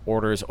or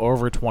orders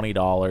over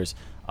 $20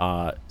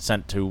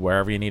 sent to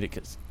wherever you need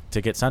it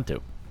to get sent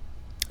to.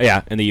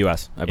 Yeah, in the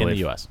U.S., I believe. In the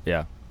U.S.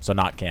 Yeah. So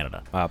not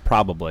Canada.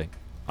 Probably.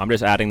 I'm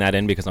just adding that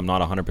in because I'm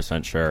not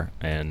 100% sure,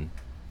 and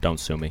don't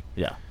sue me.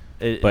 Yeah.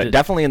 But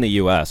definitely in the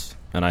U.S.,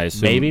 and I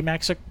assume... Maybe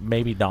Mexico,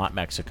 maybe not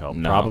Mexico.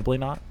 No. Probably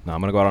not. No, I'm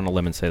going to go out on a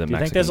limb and say that Do you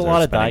think Mexicans there's a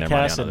lot are of spending their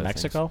money diecast on in other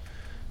Mexico? things.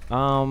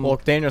 Well,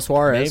 Daniel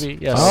Suarez.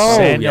 Maybe, yes. Oh,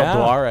 Daniel yeah.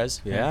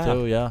 Suarez. Yeah.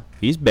 Too, yeah.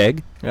 He's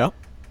big. Yeah.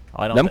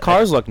 Them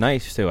cars look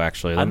nice, too,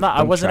 actually.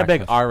 I wasn't a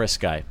big track Aris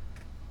guy.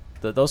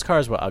 Those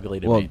cars were ugly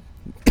to me.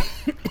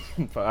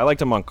 I liked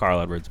them on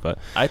Carl Edwards, but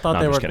I thought no,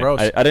 they I'm were just kidding.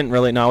 gross. I didn't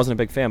really. No, I wasn't a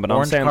big fan. But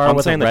Orange I'm car saying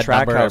with the a red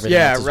track number, house. everything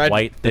Yeah, else is red-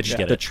 white. Did you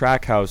get The it?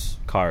 track house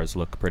cars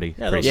look pretty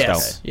those- stout.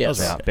 yes, yes.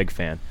 Yeah, big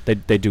fan.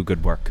 They do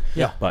good work.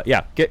 Yeah. But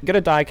yeah, get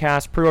a die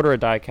cast, pre-order a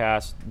die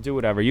cast, do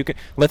whatever you can.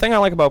 The thing I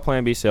like about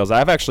Plan B sales,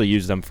 I've actually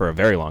used them for a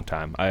very long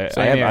time. I've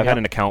had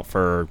an account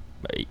for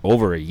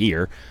over a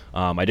year.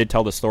 I did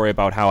tell the story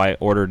about how I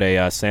ordered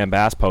a Sam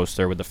Bass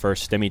poster with the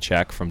first stimmy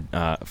check from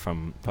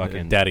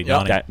fucking Daddy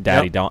Donnie.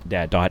 Daddy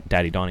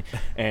Donnie,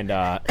 and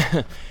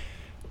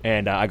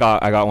and I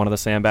got one of the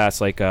Sam Bass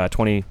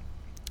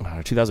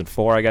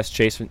 2004, I guess,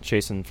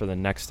 chasing for the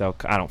next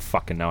I don't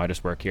fucking know. I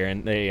just work here,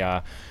 and they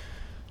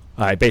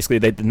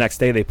the next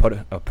day they put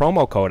a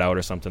promo code out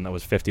or something that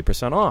was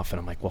 50% off, and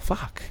I'm like, well,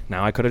 fuck.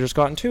 Now I could have just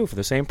gotten 2 for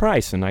the same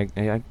price, and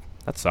I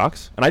that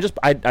sucks. And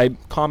I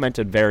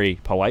commented very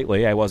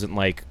politely. I wasn't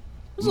like,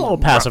 It was a little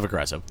passive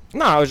aggressive.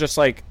 no, I was just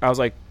like, I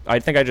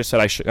think I just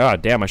said I should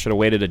have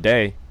waited a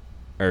day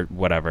or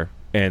whatever.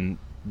 And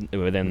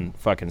within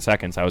fucking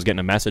seconds, I was getting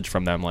a message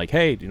from them like,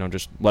 hey,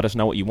 just let us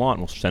know what you want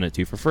and we'll send it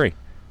to you for free. I'm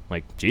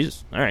like,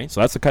 Jesus. All right.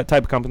 So that's the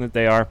type of company that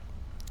they are.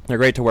 They're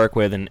great to work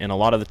with, and a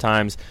lot of the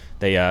times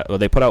they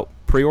put out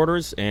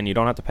pre-orders and you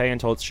don't have to pay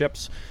until it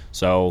ships.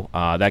 So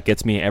that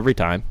gets me every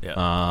time. Yeah.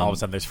 All of a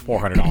sudden, there's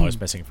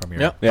 $400 missing from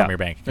your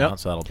bank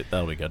account, so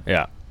that'll be good.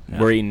 Yeah.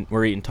 We're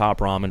eating top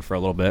ramen for a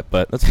little bit,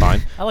 but that's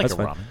fine. I like that's a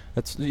fine. ramen.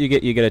 That's you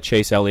get a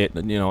Chase Elliott,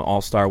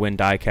 all-star win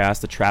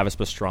diecast, the Travis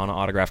Pastrana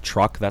autographed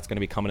truck that's going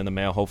to be coming in the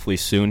mail hopefully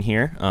soon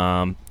here.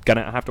 Gonna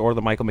have to order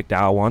the Michael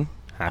McDowell one.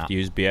 Have to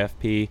use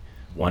BFP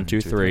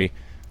 123.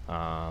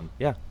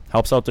 Yeah,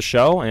 helps out the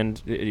show,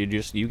 and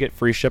you get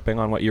free shipping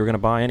on what you were going to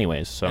buy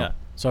anyways. So Yeah.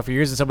 So if you're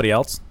using somebody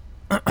else,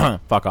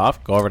 fuck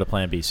off. Go over to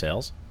Plan B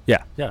sales.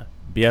 yeah,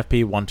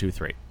 BFP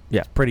 123. Yeah.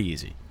 It's pretty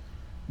easy.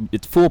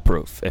 it's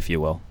foolproof, if you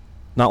will.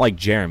 Not like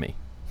Jeremy,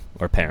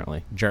 or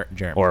apparently,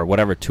 Jeremy. or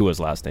whatever Tua's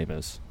last name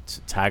is.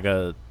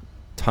 Taga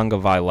Tunga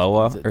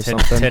Vailoa or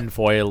something.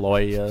 Tinfoil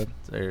Loya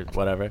or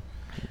whatever.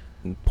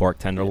 Pork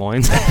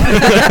tenderloins.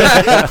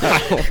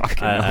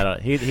 I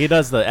don't. He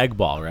does the egg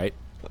ball, right?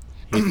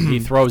 He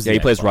throws. Yeah, the he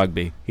egg plays ball.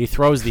 rugby. He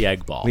throws the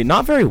egg ball. I mean,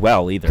 not very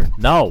well either.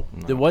 No,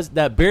 it was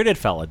that bearded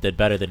fella did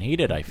better than he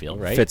did. I feel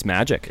right.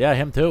 Fitzmagic. Yeah,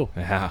 him too.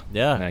 Yeah.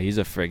 He's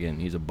a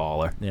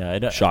baller.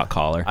 Yeah, Shot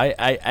caller.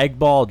 I egg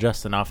ball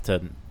just enough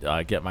to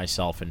get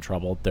myself in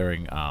trouble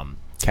during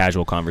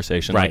casual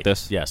conversation like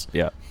this. Yes.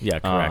 Yeah. Yeah.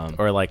 Correct.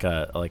 Or like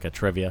a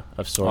trivia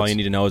of sorts. All you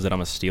need to know is that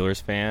I'm a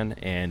Steelers fan,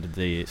 and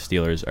the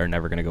Steelers are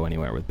never going to go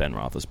anywhere with Ben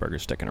Roethlisberger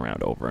sticking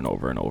around over and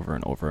over and over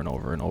and over and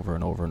over and over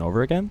and over and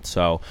over again.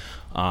 So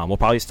we'll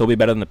probably still be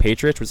better than the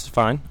Patriots, which is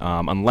fine,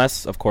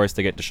 unless, of course,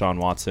 they get Deshaun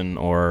Watson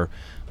or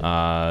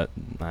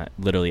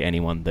literally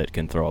anyone that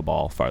can throw a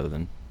ball farther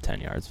than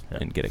 10 yards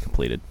and get it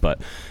completed. But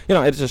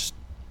it's just.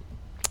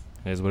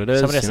 It is what it is.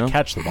 Somebody has to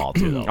catch the ball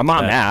too, though. I'm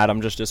not mad.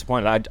 I'm just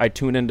disappointed. I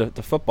tune into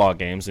the football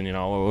games, and we're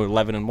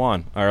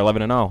 11-1 or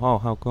 11-0. Oh,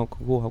 how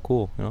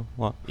cool!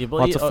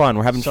 Lots of fun.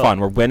 We're having fun.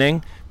 We're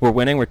winning.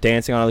 We're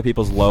dancing on other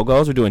people's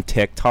logos. We're doing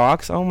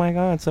TikToks. Oh my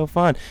god, it's so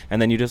fun! And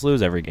then you just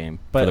lose every game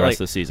for the rest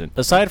of the season.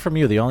 Aside from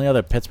you, the only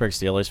other Pittsburgh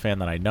Steelers fan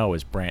that I know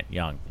is Brant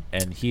Young,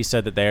 and he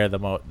said that they are the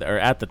most, or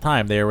at the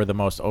time they were the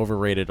most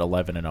overrated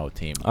 11-0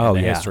 team in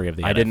the history of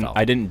the NFL.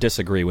 I didn't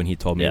disagree when he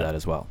told me that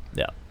as well.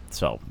 Yeah.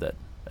 So that.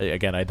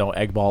 Again, I don't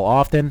egg ball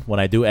often. When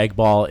I do egg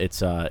ball, it's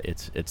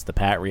the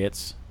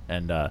Patriots,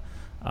 and I've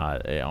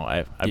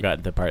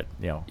gotten the part.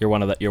 You're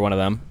one of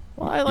them.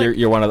 Well, I like,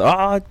 you're one of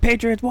the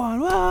Patriots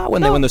won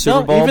when they win the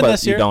Super Bowl, even but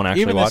this year, you don't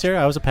actually even watch. This year,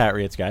 I was a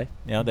Patriots guy.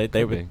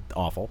 They were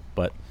awful,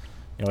 but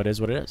it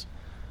is what it is.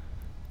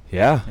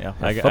 Yeah.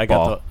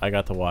 I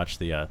got to watch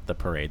the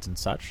parades and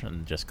such,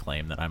 and just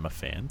claim that I'm a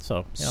fan.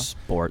 So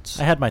sports.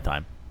 I had my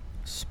time.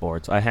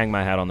 Sports. I hang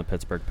my hat on the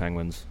Pittsburgh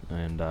Penguins,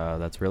 and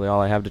that's really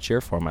all I have to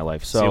cheer for in my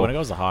life. So see, when it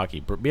goes to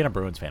hockey, being a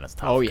Bruins fan is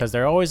tough because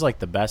they're always like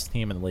the best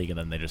team in the league, and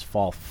then they just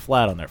fall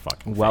flat on their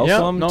fucking face.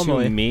 Welcome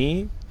to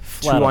me,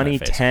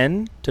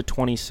 2010 to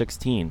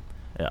 2016.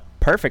 Yeah,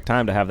 perfect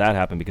time to have that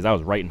happen because I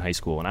was right in high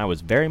school and I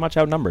was very much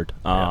outnumbered.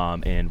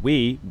 And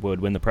we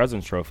would win the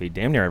President's Trophy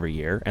damn near every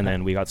year, and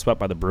then we got swept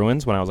by the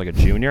Bruins when I was like a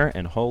junior,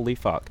 and holy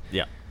fuck.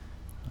 Yeah,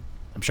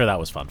 I'm sure that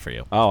was fun for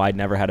you. Oh, I'd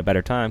never had a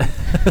better time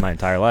my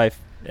entire life.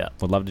 Yeah,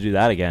 would love to do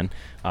that again.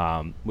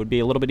 Would be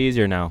a little bit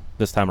easier now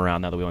this time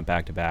around now that we went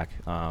back to back.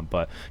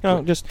 But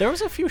just there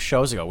was a few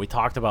shows ago we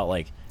talked about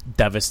like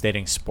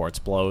devastating sports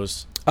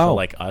blows for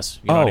like us.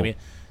 You know what I mean?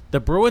 The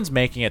Bruins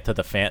making it to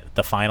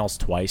the finals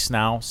twice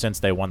now since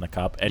they won the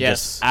cup and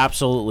just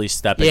absolutely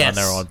stepping on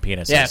their own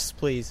penises. Yes,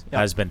 please.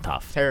 Has been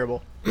tough.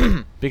 Terrible.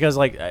 Because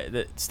like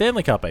the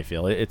Stanley Cup, I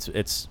feel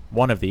it's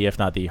one of the, if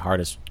not the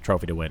hardest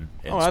trophy to win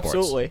in sports.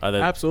 Absolutely,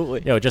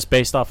 absolutely. Just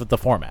based off of the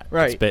format.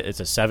 Right. It's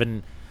a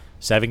seven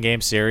game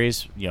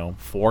series,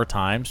 4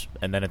 times,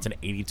 and then it's an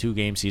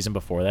 82-game season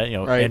before that.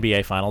 Right.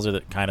 NBA finals are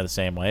kind of the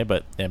same way,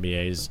 but the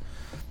NBA is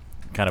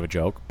kind of a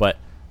joke. But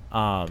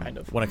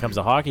when it comes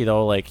to hockey,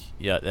 though,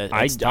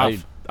 it's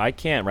tough. I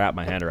can't wrap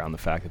my hand around the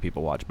fact that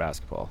people watch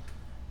basketball.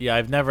 Yeah,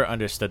 I've never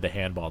understood the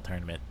handball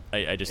tournament.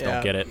 I just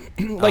don't get it.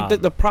 Like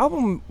the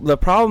problem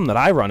that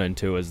I run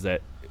into is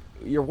that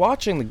you're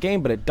watching the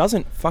game, but it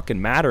doesn't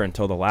fucking matter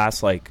until the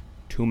last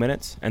 2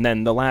 minutes, and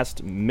then the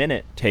last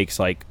minute takes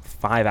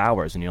 5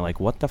 hours, and you're like,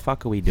 what the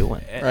fuck are we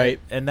doing? Right.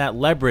 And that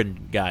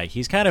Lebron guy,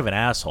 he's kind of an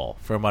asshole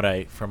from what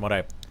I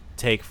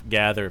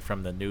gather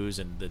from the news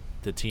and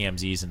the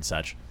TMZs and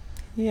such.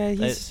 Yeah,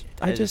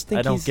 I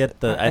don't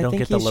get the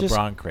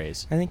LeBron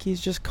craze. I think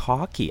he's just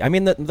cocky. I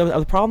mean,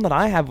 the problem that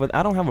I have with,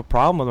 I don't have a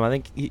problem with him. I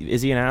think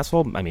is he an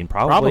asshole? I mean,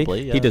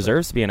 probably yeah, he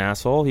deserves to be an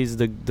asshole. He's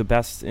the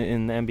best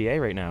in the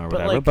NBA right now, or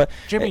whatever. But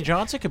Jimmy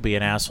Johnson could be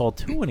an asshole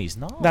too, and he's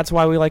not. That's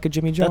why we like a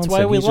Jimmy Johnson. That's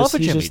why we love a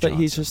Jimmy Johnson.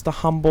 He's just a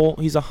humble.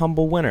 He's a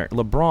humble winner.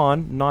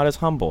 LeBron, not as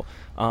humble.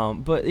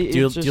 But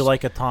do you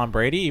like a Tom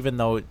Brady? Even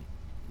though,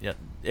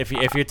 if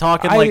you're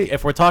talking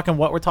if we're talking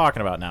what we're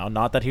talking about now,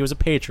 not that he was a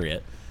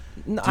Patriot.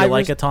 I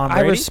like a Tom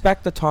Brady? I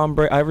respect the Tom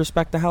Brady. I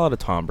respect the hell out of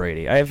Tom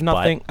Brady. I have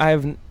nothing. But? I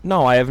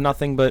have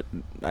nothing. But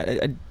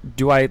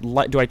do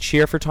I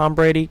cheer for Tom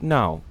Brady?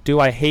 No. Do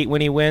I hate when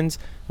he wins?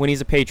 When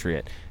he's a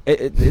Patriot?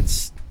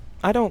 It's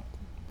I don't.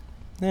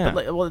 Yeah.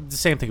 But the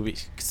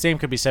same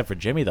could be said for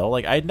Jimmy though.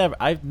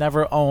 I've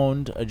never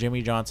owned a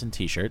Jimmy Johnson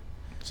T-shirt,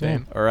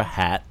 same, or a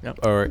hat,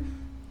 or.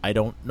 I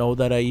don't know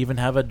that I even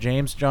have a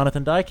James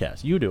Jonathan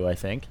diecast. You do, I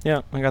think.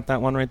 Yeah, I got that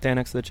one right there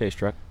next to the chase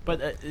truck.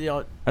 But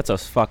that's a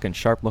fucking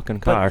sharp-looking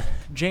car.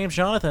 James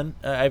Jonathan,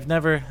 I've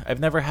never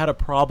had a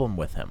problem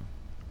with him.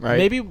 Right.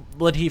 Maybe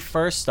when he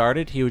first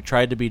started, he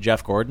tried to be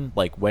Jeff Gordon,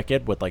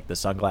 Wicked, with the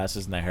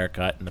sunglasses and the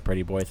haircut and the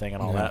pretty boy thing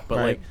and all that.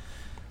 But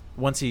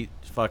once he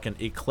fucking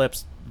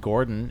eclipsed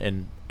Gordon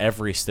in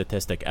every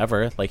statistic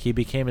ever, he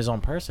became his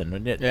own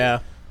person. Yeah.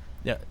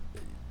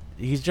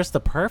 He's just the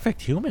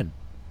perfect human.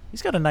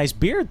 He's got a nice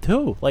beard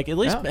too. At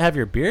least have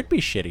your beard be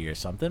shitty or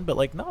something.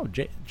 But no,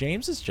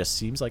 James just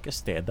seems like a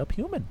stand-up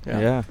human.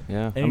 Yeah.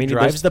 And he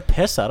drives the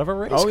piss out of a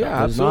race car.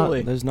 Yeah,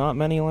 absolutely. There's not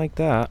many like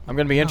that. I'm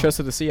going to be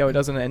interested to see how he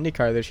does in the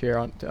IndyCar this year.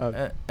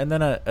 And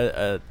then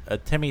a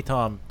Timmy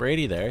Tom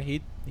Brady there.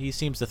 He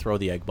seems to throw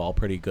the egg ball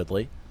pretty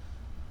goodly.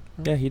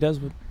 Yeah, he does.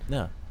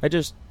 Yeah. I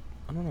don't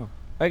know.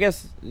 I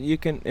guess you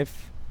can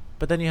if.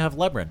 But then you have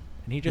LeBron,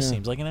 and he just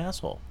seems like an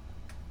asshole.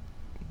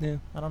 Yeah.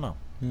 I don't know.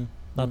 Yeah.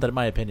 Not that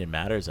my opinion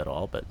matters at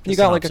all, but you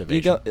got a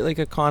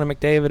Connor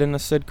McDavid and a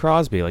Sid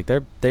Crosby.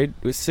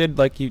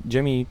 Sid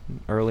Jimmy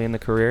early in the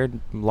career.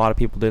 A lot of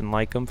people didn't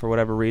like him for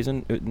whatever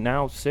reason.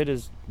 Now Sid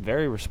is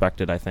very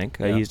respected. I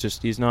think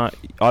he's not.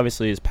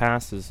 Obviously, his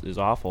past is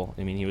awful.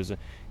 I mean, he was a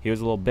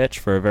little bitch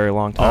for a very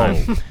long time.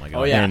 Oh my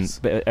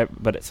god!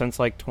 But since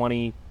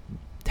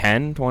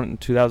 2010,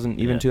 2000,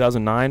 even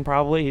 2009,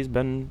 probably he's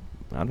been.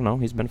 I don't know.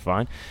 He's been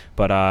fine,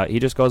 but he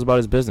just goes about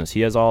his business. He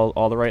has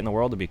all the right in the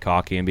world to be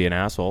cocky and be an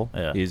asshole.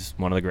 Yeah. He's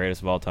one of the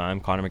greatest of all time.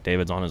 Connor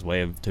McDavid's on his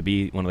way to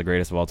be one of the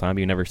greatest of all time.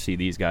 But you never see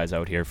these guys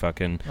out here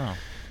fucking,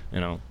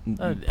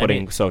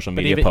 putting social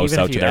media posts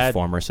out to their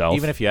former self.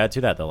 Even if you add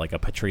to that, though, like a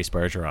Patrice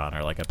Bergeron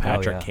or like a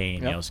Patrick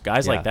Kane,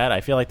 guys like that, I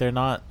feel like they're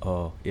not.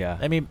 Oh yeah.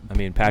 I mean,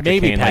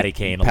 Patrick Kane. Patty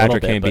Kane.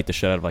 Patrick Kane beat the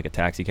shit out of a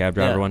taxi cab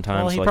driver one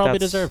time. Well, he probably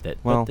deserved it.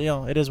 Well,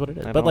 but, it is what it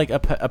is. But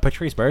a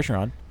Patrice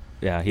Bergeron.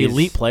 Yeah, he's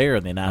elite player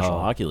in the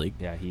National Hockey League.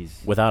 Yeah,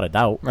 he's without a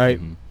doubt. Right.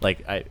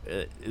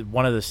 Mm-hmm.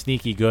 One of the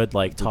sneaky good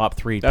top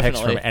 3 picks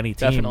from any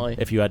team.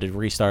 If you had to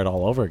restart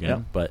all over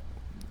again, but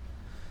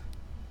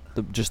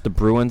just the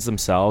Bruins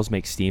themselves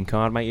make steam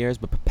come out of my ears.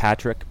 But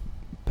Patrick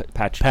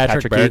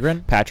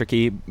Bergeron, Patrick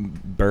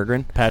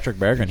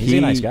Bergeron. He's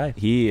a nice guy.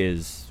 He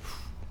is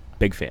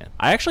big fan.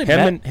 I actually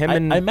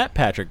met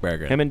Patrick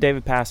Bergeron. Him and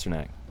David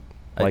Pastrnak.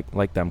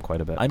 Like them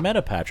quite a bit. I met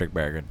a Patrick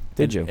Bergeron.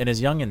 Did you? In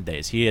his youngin'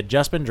 days. He had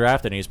just been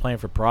drafted and he was playing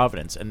for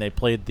Providence, and they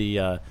played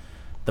the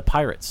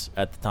Pirates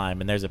at the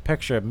time. And there's a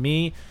picture of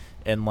me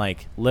and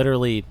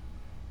literally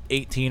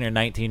 18 or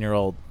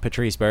 19-year-old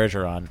Patrice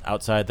Bergeron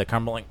outside the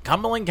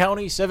Cumberland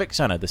County Civic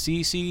Center, the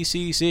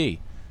CCCC.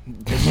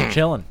 Just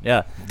chilling,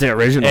 yeah. The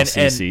original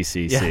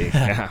CCCC.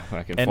 Yeah,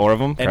 4 of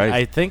them. And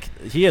I think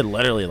he had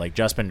literally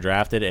just been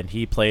drafted, and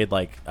he played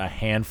a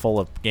handful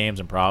of games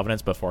in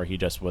Providence before he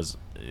just was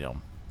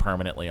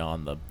permanently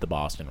on the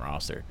Boston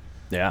roster.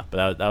 Yeah,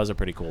 but that was a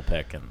pretty cool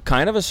pick, and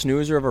kind of a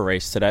snoozer of a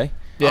race today.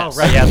 Yes. Oh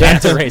right, yeah,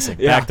 back to racing.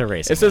 Back to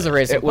racing. This is a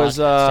racing. It was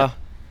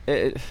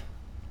it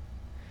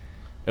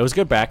was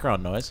good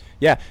background noise.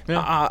 Yeah,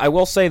 I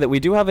will say that we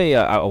do have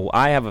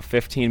I have a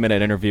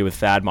 15-minute interview with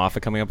Thad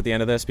Moffat coming up at the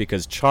end of this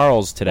because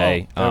Charles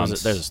today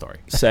there's a story.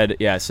 said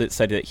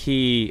that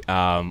he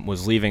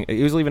was leaving.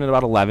 He was leaving at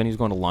about 11. He was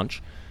going to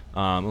lunch.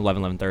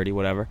 11:30,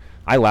 whatever.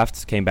 I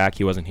left, came back.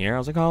 He wasn't here. I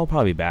was like, I'll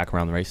probably be back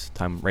around the race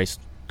time. Race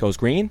goes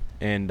green,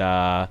 and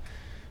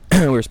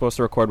we were supposed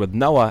to record with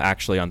Noah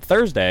actually on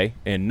Thursday,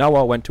 and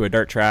Noah went to a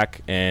dirt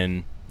track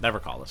and never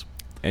call us.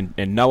 And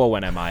Noah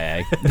went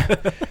MIA.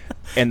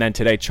 And then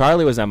today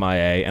Charlie was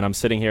MIA, and I'm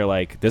sitting here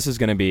this is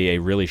going to be a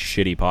really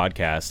shitty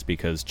podcast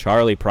because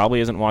Charlie probably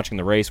isn't watching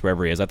the race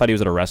wherever he is. I thought he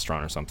was at a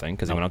restaurant or something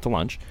because he went out to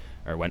lunch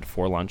or went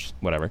for lunch,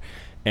 whatever.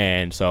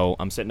 And so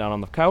I'm sitting down on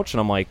the couch, and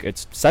I'm like,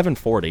 it's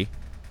 7:40.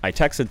 I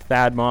texted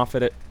Thad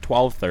Moffat at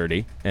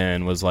 12:30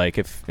 and was like,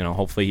 if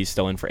hopefully he's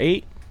still in for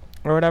 8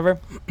 or whatever.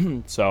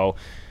 So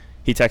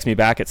he texts me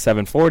back at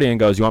 7:40 and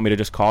goes, "You want me to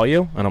just call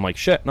you?" And I'm like,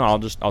 "Shit, no,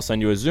 I'll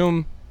send you a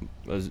Zoom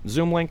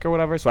link or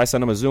whatever." So I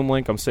send him a Zoom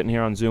link. I'm sitting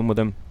here on Zoom with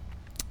him.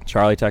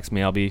 Charlie texts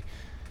me, I'll be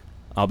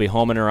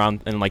home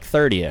in like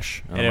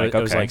 30-ish. And it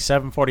was like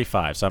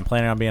 7:45, so I'm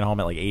planning on being home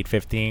at like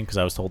 8:15 because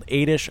I was told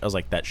 8-ish. I was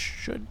like, that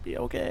should be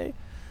okay.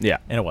 Yeah.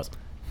 And it wasn't.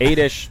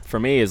 8-ish for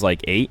me is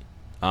like 8.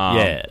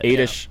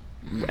 8-ish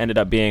ended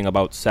up being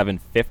about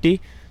 7:50.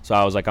 So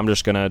I was like, I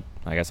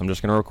guess I'm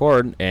just gonna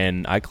record.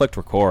 And I clicked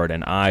record,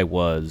 and I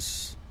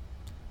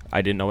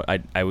didn't know.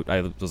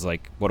 I was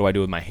like, what do I do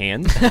with my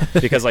hands?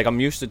 Because like I'm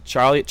used to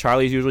Charlie.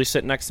 Charlie's usually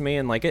sitting next to me,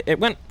 and like it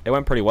went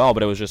pretty well,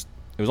 but it was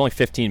only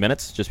 15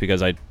 minutes, just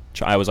because I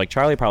was like,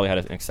 Charlie probably had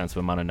an extensive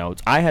amount of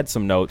notes. I had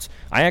some notes.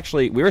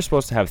 We were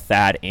supposed to have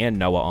Thad and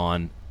Noah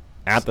on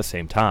at the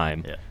same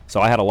time,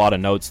 so I had a lot of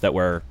notes that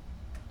were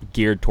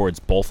geared towards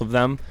both of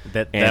them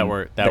that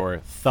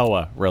were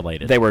Thoa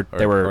related. They were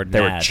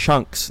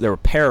chunks. They were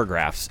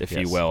paragraphs, if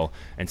you will.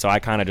 And so I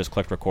kind of just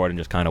clicked record and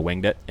just kind of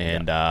winged it.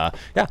 And I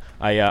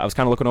was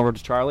kind of looking over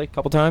to Charlie a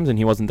couple times, and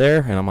he wasn't there.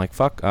 And I'm like,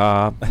 fuck. Do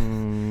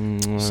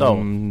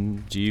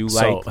you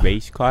like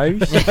race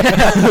cars?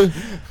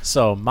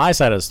 So my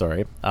side of the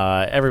story.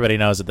 Everybody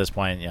knows at this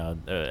point,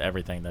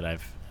 everything that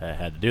I've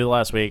had to do the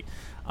last week.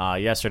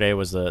 Yesterday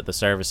was the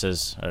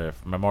services,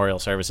 memorial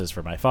services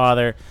for my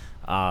father.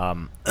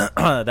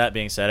 That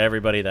being said,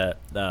 everybody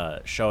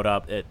that showed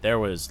up, there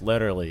was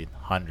literally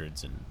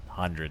hundreds and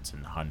hundreds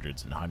and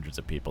hundreds and hundreds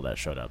of people that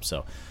showed up.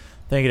 So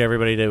thank you to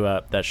everybody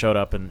that showed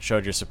up and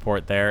showed your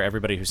support there.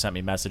 Everybody who sent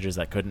me messages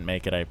that couldn't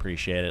make it, I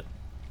appreciate it.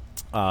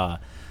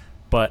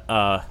 But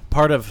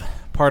part of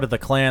the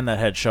clan that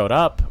had showed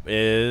up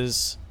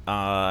is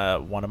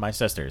one of my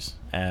sisters,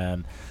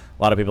 and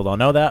a lot of people don't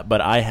know that,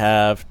 but I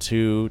have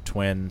 2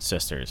 twin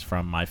sisters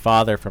from my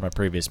father from a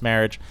previous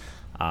marriage.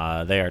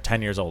 They are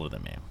 10 years older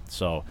than me.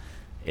 So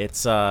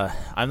it's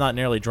I'm not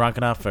nearly drunk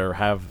enough or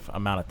have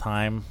amount of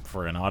time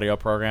for an audio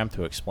program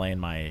to explain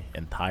my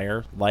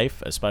entire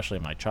life, especially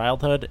my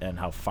childhood and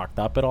how fucked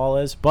up it all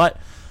is. But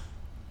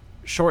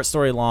short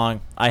story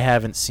long, I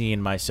haven't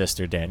seen my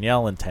sister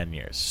Danielle in 10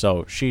 years.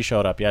 So she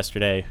showed up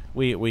yesterday.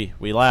 We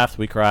laughed,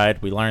 we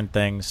cried, we learned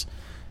things.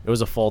 It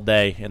was a full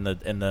day in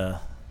the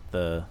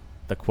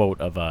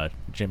quote of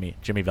Jimmy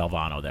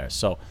Valvano there.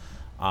 So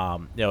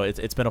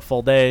it's been a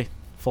full day.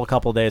 Full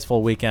couple of days,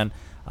 full weekend.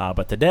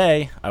 But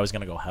today, I was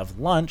going to go have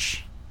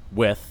lunch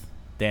with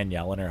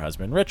Danielle and her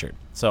husband, Richard.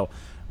 So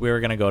we were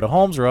going to go to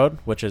Holmes Road,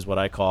 which is what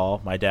I call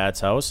my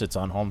dad's house. It's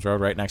on Holmes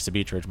Road right next to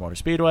Beach Ridge Motor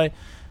Speedway,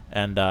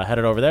 and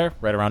headed over there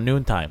right around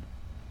noontime.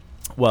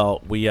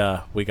 Well, we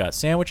got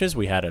sandwiches.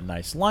 We had a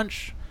nice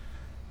lunch.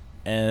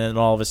 And then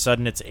all of a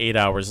sudden, it's 8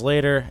 hours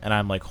later, and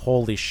I'm like,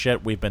 holy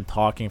shit, we've been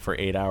talking for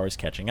 8 hours,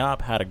 catching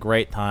up. Had a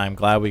great time.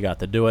 Glad we got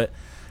to do it.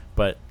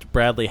 But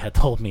Bradley had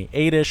told me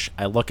 8-ish.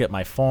 I look at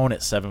my phone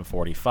at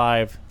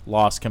 7:45.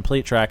 Lost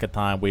complete track of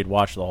time. We'd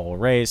watched the whole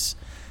race.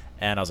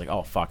 And I was like,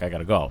 oh, fuck, I got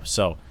to go.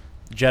 So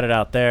jetted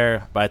out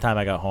there. By the time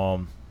I got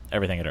home,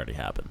 everything had already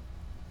happened.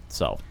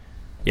 So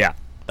yeah,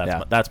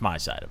 that's my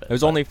side of it. It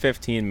was only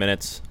 15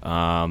 minutes,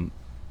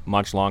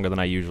 much longer than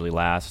I usually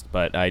last.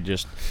 But I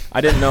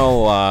didn't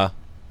know. I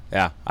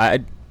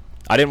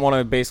didn't want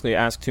to basically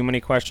ask too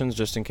many questions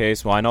just in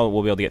case. Well, I know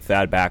we'll be able to get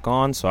Thad back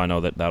on, so I know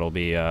that'll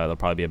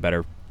probably be a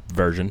better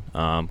version.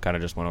 Kind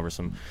of just went over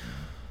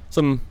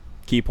some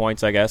key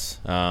points, I guess.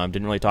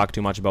 Didn't really talk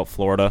too much about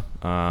Florida.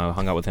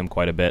 Hung out with him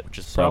quite a bit, which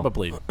is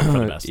probably for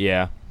the best.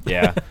 Yeah.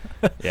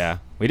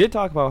 We did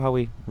talk about how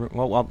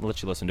I'll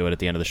let you listen to it at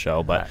the end of the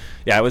show, but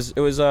yeah, it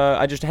was.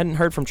 I just hadn't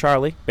heard from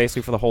Charlie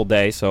basically for the whole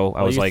day, so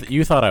I was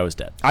you thought I was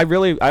dead. I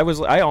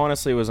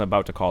honestly was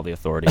about to call the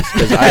authorities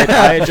because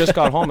I had just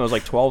got home. It was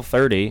like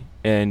 12:30,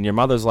 and your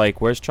mother's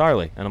like, "Where's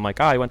Charlie?" And I'm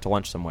like, he went to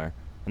lunch somewhere."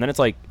 And then it's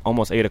like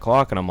almost 8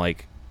 o'clock, and I'm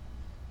like,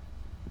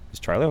 is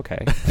Charlie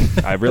okay?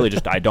 I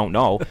don't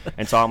know.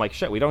 And so I'm like,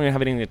 shit, we don't even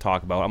have anything to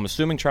talk about. I'm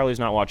assuming Charlie's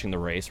not watching the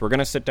race. We're going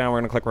to sit down, we're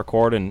going to click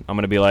record, and I'm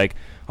going to be like,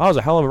 oh, it was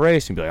a hell of a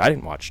race. And be like, I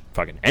didn't watch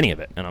fucking any of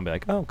it. And I'll be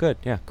like, oh, good.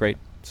 Yeah, great.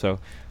 So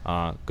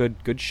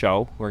good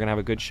show. We're going to have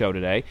a good show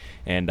today.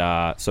 And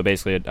so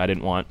basically I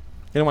didn't want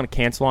to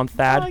cancel on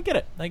Thad. No, I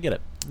get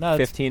it. No,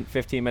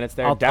 15 minutes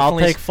there. I'll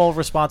take full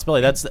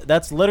responsibility.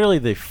 That's literally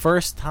the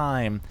first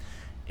time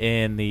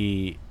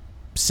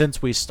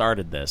since we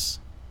started this,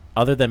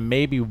 other than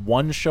maybe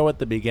one show at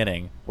the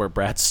beginning where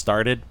Brad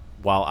started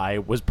while I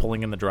was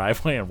pulling in the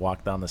driveway and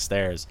walked down the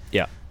stairs.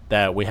 Yeah,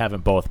 that we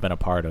haven't both been a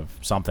part of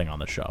something on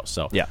the show.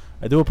 So yeah,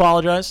 I do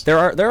apologize.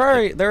 There's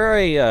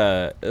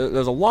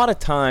a lot of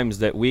times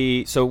that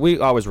we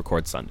always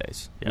record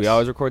Sundays. Yes. We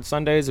always record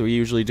Sundays. We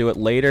usually do it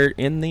later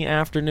in the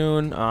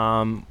afternoon,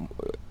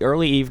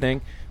 early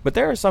evening. But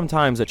there are some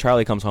times that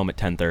Charlie comes home at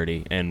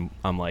 10:30, and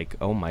I'm like,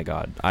 oh my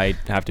god, I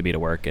have to be to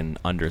work in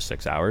under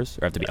 6 hours,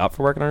 or I have to be up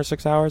for work in under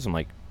 6 hours. I'm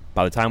like,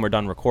 by the time we're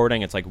done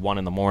recording, it's like 1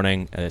 in the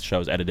morning, and the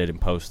show's edited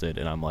and posted,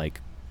 and I'm like,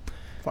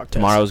 fuck,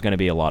 tomorrow's going to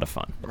be a lot of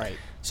fun. Right.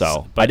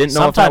 So But I didn't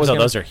know if that sometimes was though,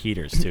 gonna, those are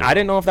heaters too. I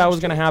didn't know if that was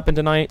going to happen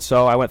tonight,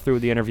 so I went through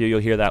the interview. You'll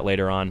hear that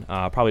later on.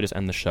 Probably just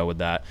end the show with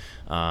that.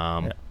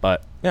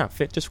 But yeah,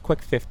 just a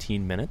quick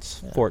 15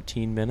 minutes,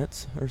 14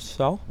 minutes or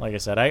so. Like I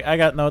said, I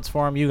got notes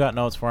for him. You got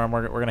notes for him.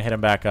 We're gonna hit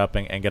him back up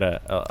and get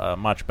a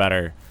much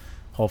better,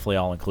 hopefully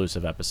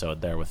all-inclusive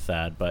episode there with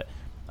Thad. But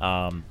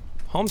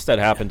Homestead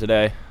happened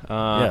today.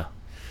 yeah,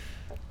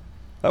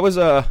 That was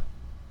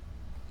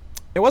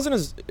it wasn't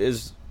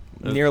as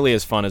nearly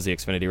as fun as the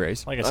Xfinity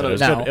race. like I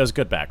said, it was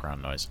good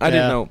background noise. I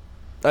didn't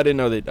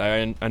know that.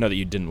 I know that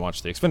you didn't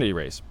watch the Xfinity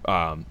race.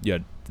 You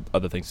had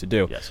other things to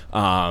do. Yes.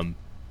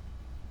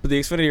 But the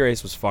Xfinity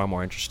race was far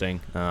more interesting,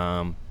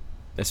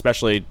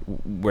 especially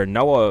where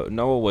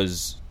Noah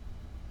was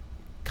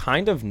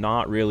kind of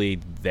not really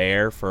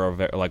there for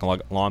a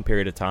long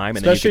period of time,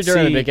 and Especially then you could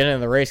during see, the beginning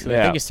of the race, because I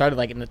Yeah. think he started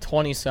like in the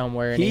 20s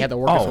somewhere, and he had to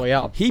work his way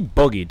up. He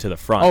boogied to the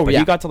front, Oh, but yeah.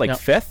 he got to like Yep.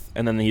 5th,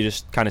 and then he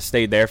just kind of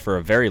stayed there for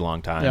a very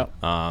long time. Yep.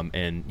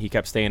 And he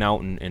kept staying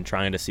out and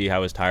trying to see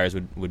how his tires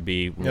would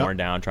be worn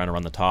down, trying to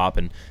run the top,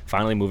 and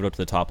finally moved up to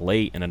the top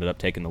late and ended up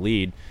taking the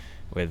lead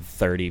with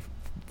 30,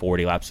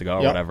 40 laps to go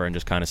or Yep. whatever, and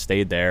just kind of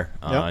stayed there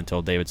Yep.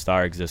 until David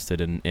Starr existed.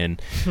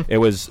 And it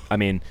was, I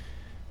mean,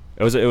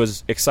 it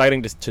was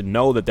exciting to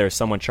know that there's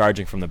someone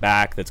charging from the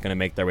back that's going to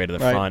make their way to the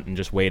Right. front, and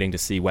just waiting to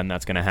see when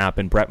that's going to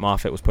happen. Brett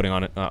Moffitt was putting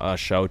on a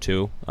show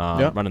too,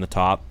 running the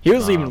top. He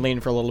was even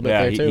leaning for a little bit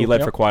Yeah, there, too. he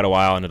led Yep. for quite a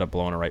while, ended up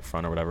blowing a right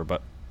front or whatever,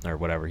 or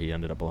whatever he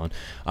ended up blowing.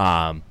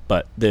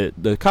 But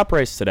the Cup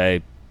race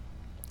today,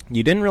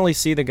 you didn't really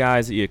see the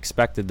guys that you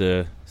expected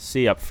to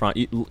see up front.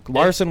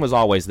 Larson was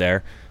always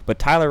there, but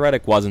Tyler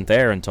Reddick wasn't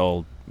there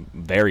until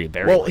very,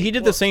 very Well, late. he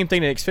did the same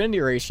thing in the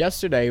Xfinity race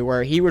yesterday,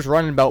 where he was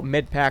running about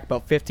mid-pack,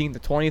 about 15th to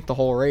 20th the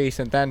whole race,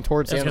 and then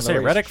towards I the was end gonna of the say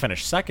race. Reddick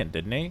finished second,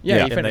 didn't he? Yeah,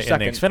 he in finished the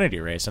second.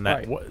 Xfinity race, and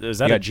that Right. is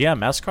that Yeah. a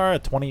GMS car, a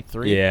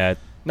 23? Yeah.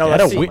 No, It had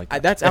that's, a we-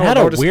 that's it our had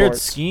a weird Motorsports.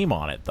 scheme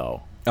on it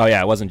though. Oh,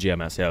 yeah, it wasn't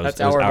GMS. Yeah, That's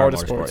it was our Our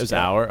Motorsports. Motorsports. It was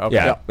Yeah. our okay.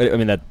 Yeah, but I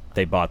mean that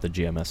they bought the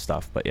GMS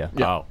stuff, but yeah.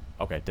 Oh,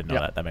 okay. Didn't know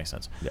Yeah. that. That makes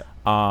sense. Yeah.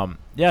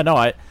 Yeah. No,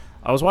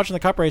 I was watching the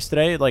Cup race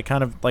today, like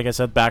kind of like I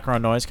said,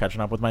 background noise,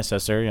 catching up with my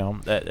sister. You know,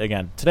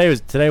 again, today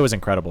was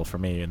incredible for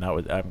me, and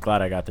I'm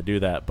glad I got to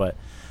do that. But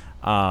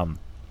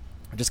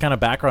just kind of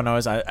background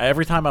noise.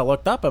 Every time I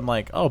looked up, I'm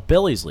like, oh,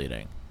 Billy's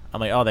leading. I'm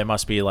like, oh, they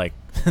must be like,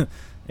 you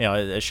know,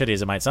 as shitty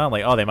as it might sound,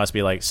 like, oh, they must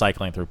be like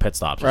cycling through pit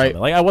stops or Right.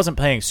 something. Like I wasn't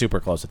paying super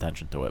close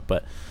attention to it,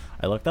 but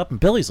I looked up and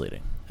Billy's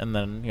leading, and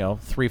then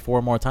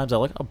 3-4 more times I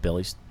look, oh,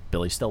 Billy's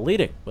still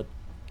leading, but.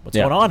 What's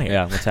Yeah. going on here?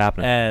 Yeah, what's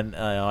happening? And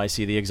I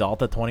see the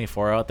Exalta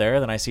 24 out there.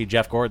 Then I see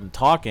Jeff Gordon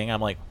talking.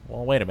 I'm like,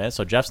 well, wait a minute.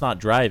 So Jeff's not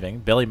driving.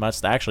 Billy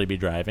must actually be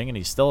driving, and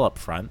he's still up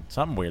front.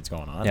 Something weird's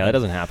going on. Yeah, that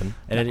doesn't happen.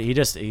 And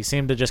he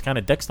seemed to just kind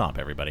of dick stomp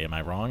everybody. Am I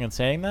wrong in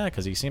saying that?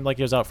 Because he seemed like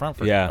he was out front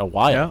for Yeah. a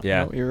while.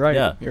 Yeah. No, you're right.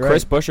 Yeah. You're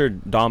Chris right. Buescher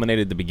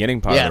dominated the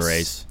beginning part of Yes. the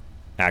race,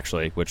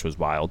 actually, which was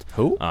wild.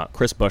 Who?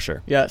 Chris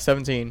Buescher. Yeah,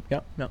 17.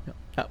 Yep,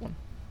 that one.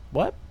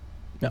 What?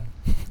 No.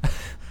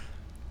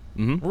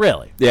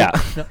 Really? Yeah.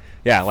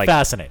 Yeah, like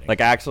Fascinating. Like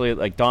actually,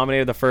 like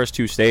dominated the first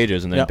two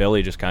stages, and then Yep.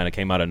 Billy just kind of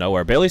came out of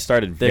nowhere. Billy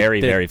started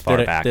very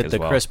far back Did as the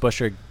well. Chris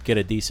Buescher get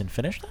a decent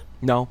finish then?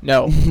 No,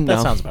 No.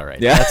 That sounds about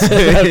right. Yeah,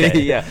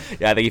 Okay. yeah.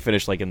 I think he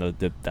finished like in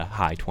the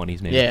high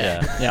 20s, maybe.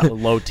 Yeah. Yeah.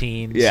 Low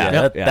teens.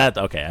 Yeah. That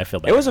okay. I feel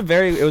better. It was a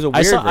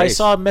weird I race.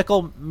 saw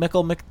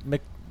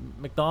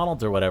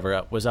McDonald's or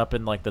whatever was up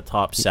in like the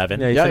top 7.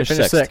 Yeah, he Yeah, he finished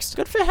finished sixth. sixth.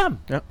 Good for him.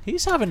 Yep.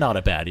 He's having not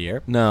a bad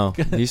year. No,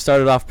 he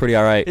started off pretty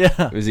all right.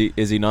 Yeah.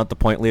 Is he not the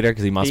point leader?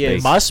 Because he must He be.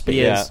 is. Must be.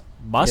 He Yeah. is.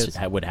 Must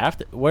He is. would have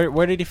to.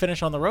 Where did he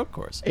finish on the road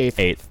course?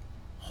 Eighth.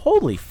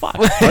 Holy fuck!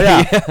 Oh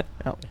yeah.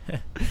 Oh.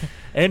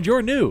 And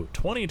your new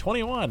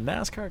 2021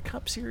 NASCAR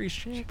Cup Series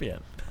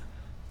champion.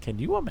 Can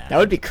you imagine? That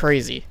would be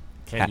crazy.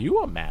 Can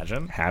you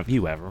imagine? Have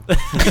you ever?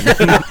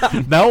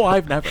 No,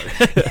 I've never.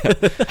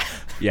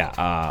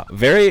 Yeah.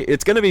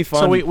 It's gonna be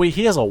fun. So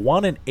he has a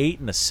 1, an 8,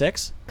 and a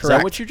 6. Is that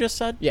Correct. what you just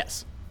said?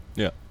 Yes.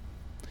 Yeah.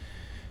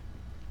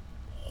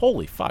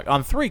 Holy fuck!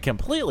 On 3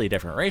 completely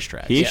different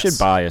racetracks. He Yes. should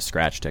buy a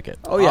scratch ticket.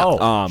 Oh, yeah.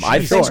 I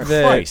Jesus think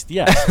that- Christ,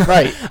 yes.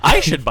 Right.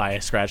 I should buy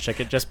a scratch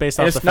ticket just based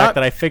And off it's the fact not-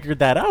 that I figured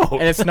that out.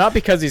 And it's not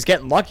because he's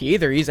getting lucky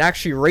either. He's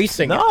actually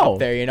racing No. up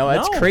there,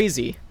 That's No.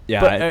 crazy. Yeah.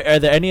 But are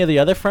there any of the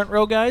other front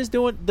row guys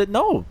doing that?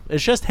 No,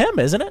 it's just him,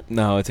 isn't it?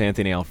 No, it's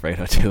Anthony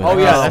Alfredo too. Oh,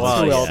 yeah,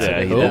 that's who else yeah,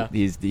 it he-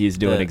 is. Yeah. he's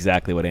doing The-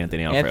 exactly what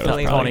Anthony Alfredo.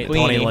 Anthony Tony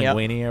Linguini, yep.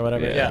 Linguini or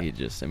whatever. Yeah, Yeah. he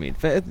just. I mean,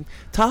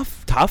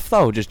 tough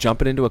though. Just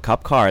jumping into a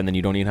cup car and then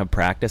you don't even have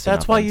practice. or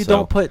That's why nothing, you so-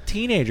 don't put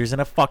teenagers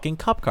in a fucking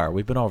cup car.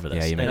 We've been over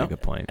this. Yeah, you make know? a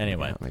good point.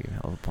 Anyway. Yeah, make a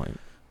hell of a point.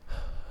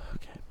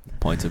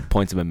 Points have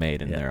been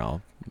made, and Yeah. they're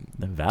all.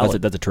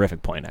 Valid. That's a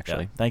terrific point, Yeah,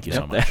 actually. thank you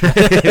so Yep.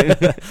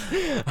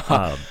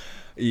 much.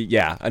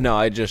 Yeah, no,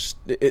 I just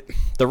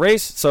the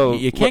race. So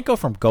You can't go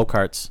from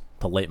go-karts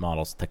to late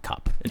models to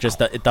cup. It just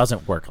it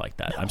doesn't work like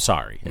that. I'm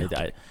sorry. And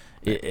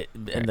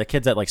the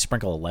kids that like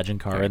sprinkle a legend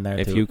car in there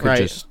If too. you could Right.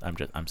 just,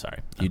 I'm sorry.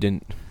 you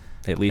didn't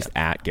at least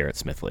at Garrett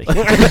Smithley.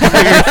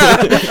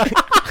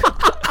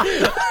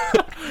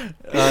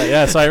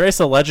 So I raced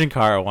a legend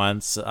car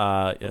once.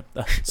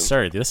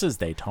 Sir, this is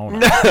Daytona.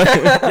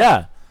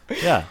 Yeah.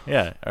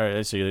 All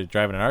right, so you're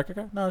driving an ARCA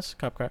car? No, it's a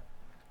cop car.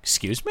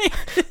 Excuse me?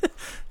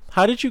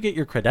 How did you get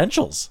your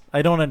credentials?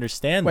 I don't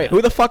understand. Wait, that.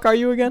 who the fuck are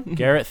you again?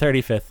 Garrett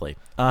 35thly.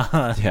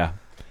 Yeah.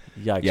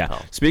 Yikes, Yeah.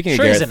 pal. Speaking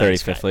Sure of he's Garrett a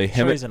nice 35thly, guy.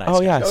 Sure he's a nice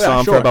guy. I saw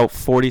him sure. for about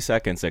 40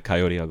 seconds at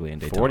Coyote Ugly in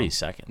Daytona. 40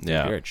 seconds.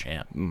 Yeah. You're a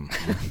champ.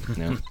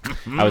 Yeah.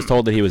 I was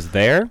told that he was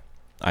there.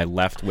 I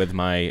left with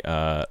my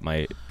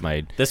my.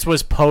 This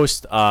was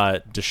post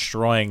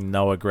destroying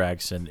Noah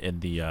Gregson in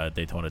the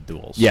Daytona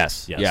duels.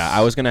 Yes. Yeah.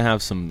 I was gonna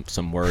have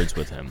some words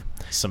with him.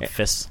 Some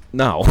fists.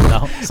 No.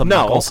 Some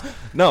No. knuckles.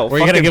 No. Were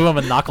you gonna give him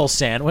a knuckle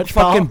sandwich?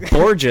 Fucking pal?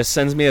 Borges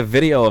sends me a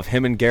video of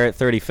him and Garrett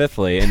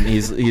 35thly, and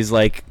he's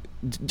like,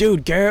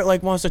 dude, Garrett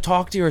like wants to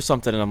talk to you or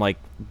something, and I'm like,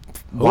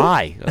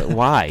 why?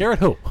 Why? Garrett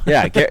who?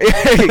 Yeah.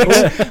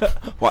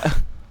 Why?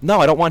 No,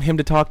 I don't want him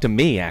to talk to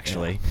me.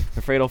 Actually, I'm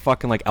afraid he'll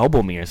fucking like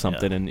elbow me or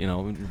something,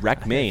 and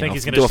wreck me. I think and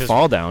he's I'll gonna do a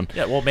fall down.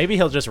 Yeah, well, maybe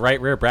he'll just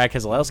right rear Brad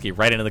Keselowski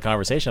right into the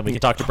conversation. We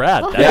can talk to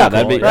Brad.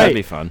 That'd cool.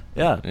 be fun.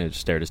 Yeah. And just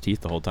stare at his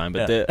teeth the whole time.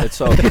 But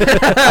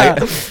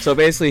Yeah. so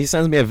basically, he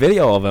sends me a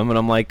video of him, and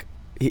I'm like,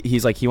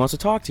 he's like, he wants to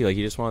talk to you, like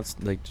he just wants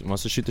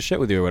to shoot the shit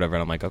with you or whatever.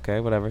 And I'm like,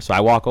 okay, whatever. So I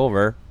walk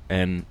over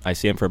and I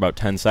see him for about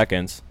 10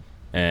 seconds,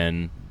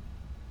 and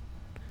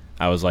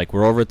I was like,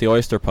 we're over at the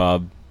Oyster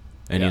Pub,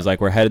 and he's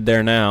like, we're headed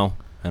there now,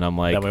 and I'm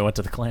like, Then we went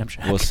to the Clam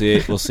Shack. we'll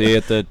see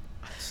at the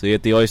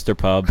Oyster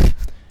Pub,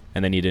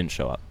 and then he didn't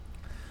show up.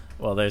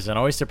 Well, there's an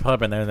Oyster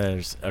Pub, and then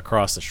there's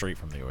across the street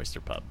from the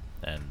Oyster Pub,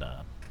 and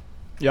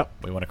Yep.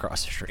 we went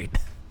across the street.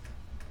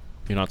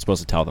 You're not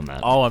supposed to tell them that.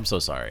 Oh, I'm so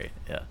sorry.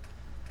 Yeah.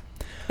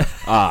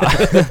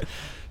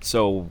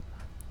 So,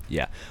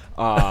 yeah.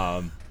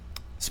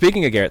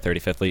 Speaking of Garrett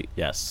 35thly,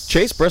 Yes.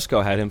 Chase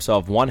Briscoe had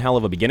himself one hell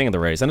of a beginning of the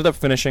race. Ended up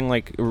finishing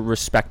like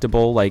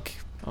respectable, like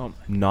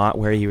not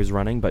where he was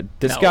running, but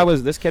this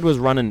kid was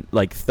running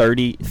like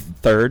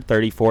 33rd,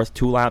 34th,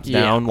 2 laps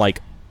down,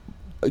 like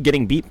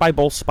getting beat by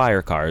both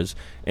Spire cars,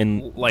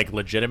 and like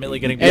legitimately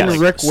getting And like,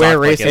 Rick sucked, Ware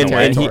like, Racing in the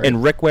way.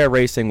 and Rick Ware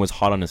Racing was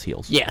hot on his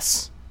heels.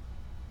 Yes.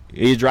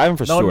 He's driving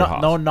for Stuart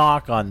Haas. No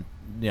knock on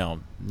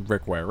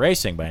Rick Ware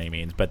Racing by any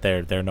means, but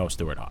they're no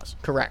Stuart Haas.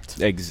 Correct.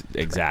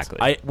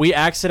 Exactly.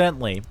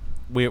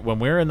 When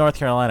we were in North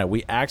Carolina,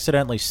 we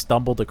accidentally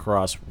stumbled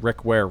across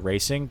Rick Ware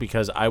Racing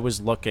because I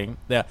was looking.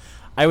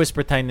 I was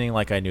pretending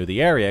like I knew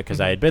the area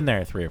because I had been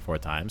there 3 or 4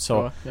 times.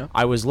 So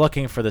I was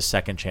looking for the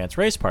Second Chance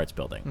Race Parts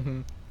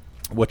building,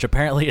 which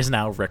apparently is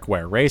now Rick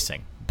Ware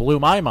Racing. Blew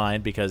my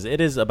mind because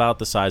it is about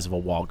the size of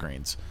a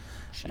Walgreens.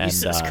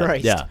 Jesus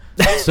Christ. Yeah.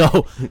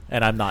 So,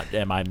 and I'm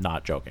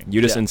not joking.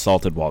 You just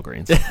insulted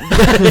Walgreens.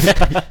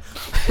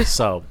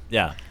 So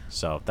yeah.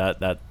 So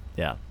that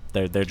yeah.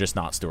 They're just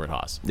not Stuart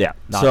Haas. Yeah.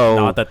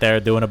 Not that they're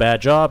doing a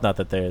bad job. Not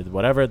that they're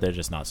whatever. They're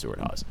just not Stuart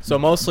Haas. So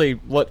mostly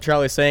what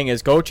Charlie's saying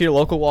is go to your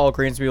local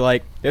Walgreens and be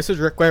like, this is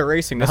Rick Ware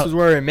Racing. This is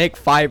where we make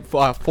 4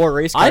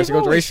 race cars to go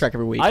to the racetrack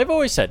every week. I've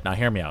always said, now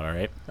hear me out, all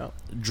right? Oh.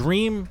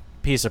 Dream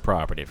piece of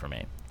property for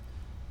me.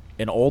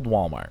 An old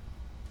Walmart.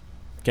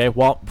 Okay,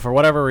 for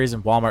whatever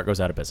reason, Walmart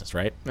goes out of business,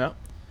 right? Yeah.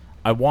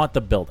 I want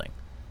the building.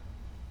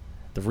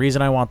 The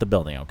reason I want the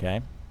building, okay?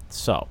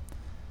 So,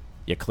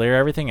 you clear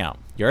everything out.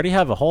 You already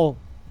have a whole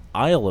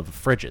aisle of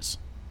fridges,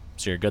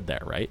 so you're good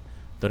there, right?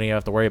 Don't even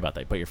have to worry about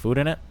that. You put your food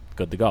in it,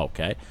 good to go,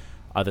 okay?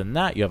 Other than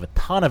that, you have a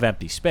ton of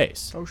empty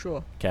space. Oh,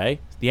 sure. Okay?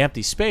 The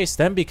empty space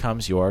then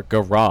becomes your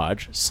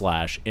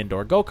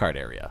garage/indoor go-kart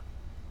area.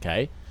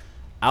 Okay?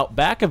 Out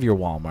back of your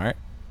Walmart,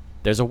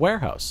 there's a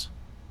warehouse.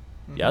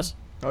 Yes?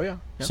 Oh, yeah.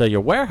 So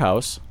your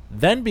warehouse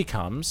then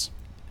becomes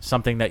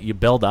something that you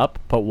build up,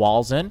 put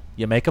walls in,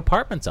 you make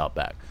apartments out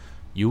back.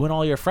 You and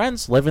all your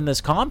friends live in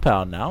this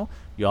compound now.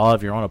 You all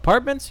have your own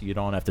apartments. You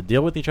don't have to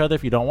deal with each other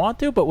if you don't want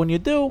to, but when you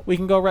do, we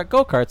can go wreck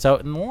go-karts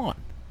out in the lawn.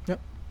 Yep.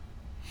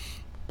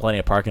 Plenty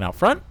of parking out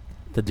front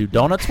to do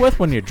donuts with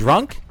when you're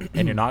drunk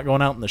and you're not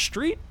going out in the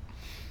street.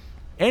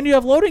 And you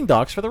have loading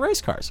docks for the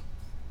race cars.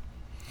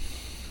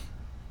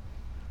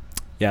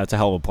 Yeah, it's a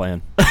hell of a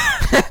plan.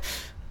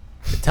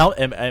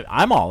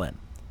 I'm all in.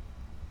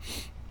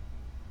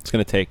 It's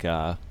going to take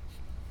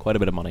quite a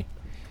bit of money.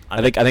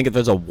 I think if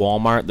there's a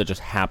Walmart that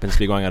just happens to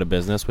be going out of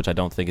business, which I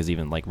don't think is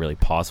even like really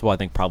possible, I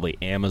think probably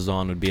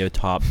Amazon would be a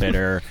top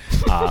bidder,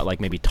 like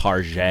maybe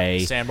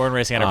Target. Sanborn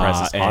Racing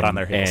Enterprise is hot on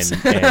their heels.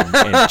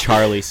 and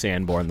Charlie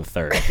Sanborn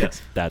III.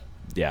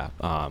 Yes.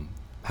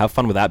 Have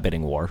fun with that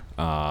bidding war.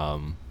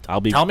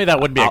 Tell me that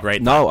wouldn't be a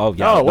great time.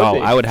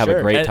 I would have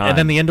a great time. And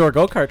then the indoor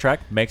go-kart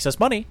track makes us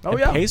money and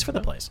yeah. pays for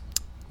the place.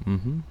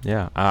 Mm-hmm.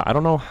 Yeah, I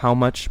don't know how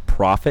much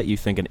profit you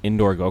think an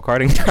indoor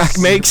go-karting track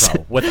makes.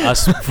 Zero. With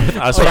us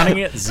running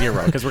it,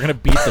 0, because we're gonna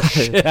beat the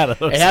shit out of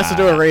those. It has to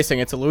do with racing.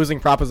 It's a losing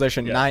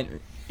proposition.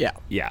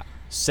 Yeah.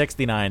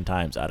 69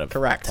 times out of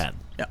Correct. 10.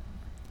 Yeah.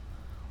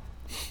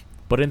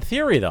 But in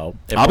theory, though,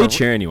 if I'll be we're-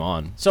 cheering you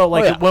on. So,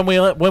 like, Oh,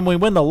 yeah. when we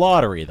win the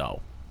lottery,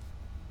 though,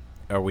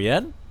 are we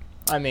in?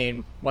 I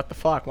mean, what the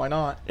fuck? Why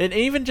not? And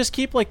even just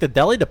keep like the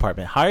deli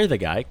department. Hire the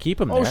guy, keep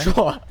him there. Oh,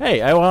 sure.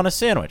 Hey, I want a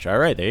sandwich. All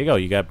right, there you go.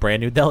 You got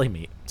brand new deli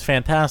meat. It's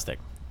fantastic.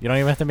 You don't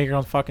even have to make your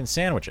own fucking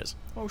sandwiches.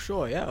 Oh,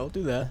 sure. Yeah, I'll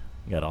do that.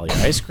 You got all your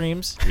ice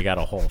creams. You got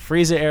a whole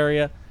freezer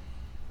area.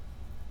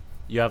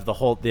 You have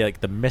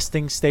the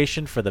misting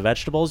station for the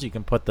vegetables. You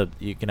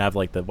can have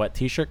like the wet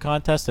T-shirt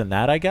contest in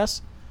that, I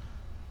guess.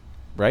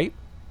 Right?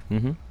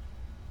 Mm-hmm.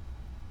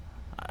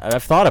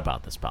 I've thought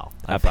about this, pal.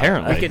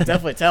 Apparently. I can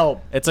definitely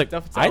tell. I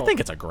Definitely think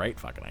it's a great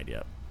fucking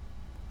idea.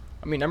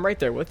 I mean, I'm right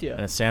there with you.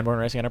 And it's Sanborn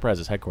Racing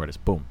Enterprises headquarters.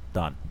 Boom,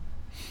 done.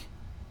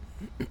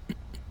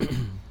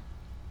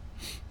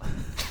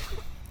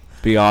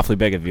 Be awfully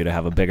big of you to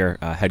have a bigger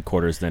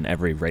headquarters than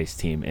every race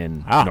team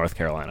in North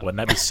Carolina. Wouldn't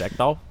that be sick,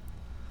 though?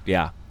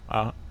 Yeah.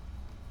 I'm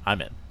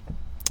in. I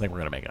think we're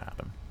gonna make it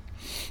happen.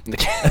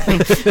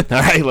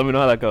 All right, let me know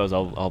how that goes.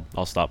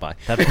 I'll stop by.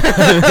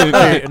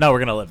 No, we're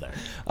gonna live there.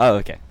 Oh,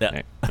 okay. Yeah.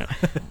 Right. Yeah.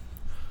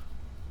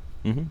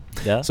 Mm-hmm.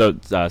 Yeah.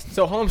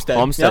 So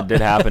Homestead. Did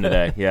happen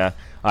today. Yeah,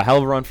 a hell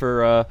of a run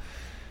for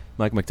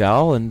Mike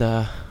McDowell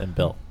And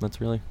Bill.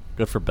 That's really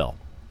Good for Bill.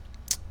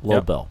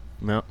 Little Bill.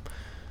 Yep.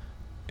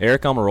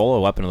 Eric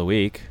Almirola, weapon of the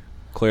week,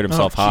 cleared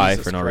himself high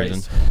Jesus for no Christ.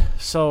 reason.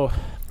 So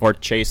Or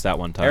chased that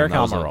one time. Eric that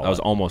Almirola. was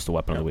almost a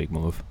weapon of the week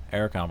move.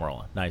 Eric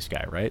Almirola, nice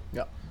guy, right?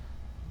 Yep.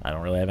 I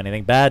don't really have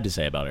anything bad to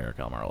say about Eric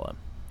Almirola.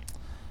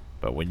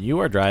 But when you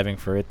are driving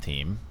for a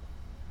team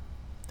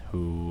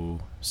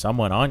who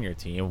someone on your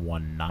team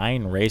won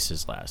 9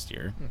 races last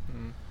year,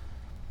 I'm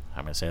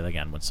going to say it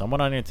again. When someone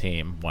on your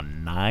team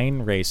won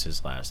 9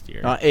 races last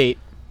year. 8.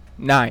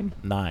 9.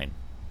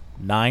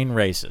 9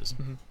 races.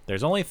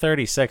 There's only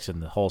 36 in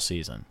the whole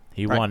season.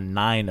 He won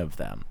 9 of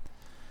them.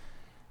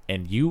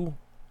 And you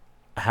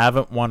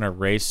haven't won a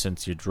race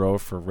since you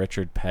drove for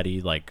Richard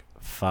Petty like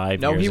 5 years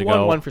ago. No, he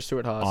won one for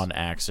Stuart Haas. On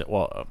accident.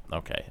 Well,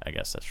 okay, I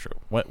guess that's true.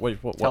 What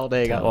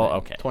Talladega. Well,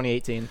 okay.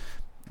 2018.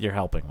 You're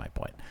helping my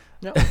point.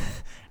 Yep.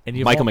 And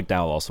you've Michael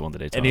McDowell also won the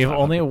Daytona. And you've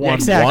 500. only won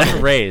exactly.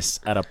 one race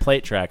at a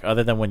plate track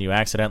other than when you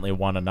accidentally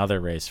won another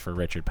race for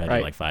Richard Petty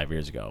Right. like 5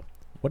 years ago.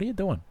 What are you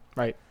doing?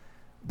 Right.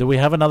 Do we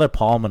have another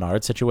Paul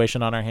Menard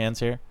situation on our hands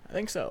here? I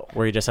think so.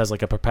 Where he just has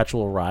like a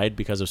perpetual ride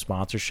because of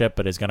sponsorship,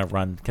 but is going to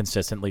run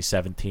consistently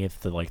 17th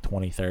to like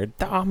 23rd?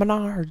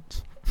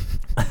 Menards.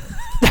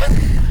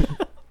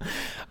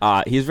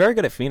 He's very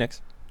good at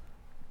Phoenix.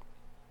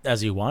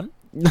 Has he won?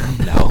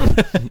 No.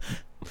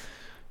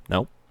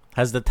 Nope.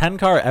 Has the 10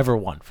 car ever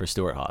won for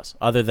Stuart Haas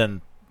other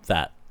than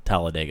that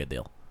Talladega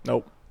deal?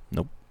 Nope.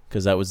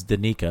 Because that was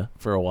Danica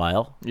for a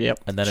while. Yep.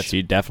 And then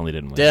She definitely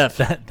didn't win.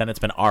 then it's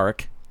been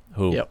Arc.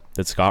 Who? Yep.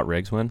 Did Scott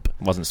Riggs win?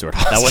 Wasn't Stuart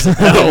Haas. That wasn't.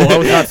 that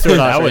was not Stuart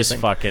Haas That was racing.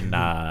 fucking.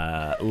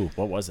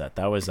 What was that?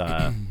 That was.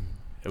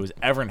 It was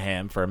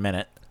Evernham for a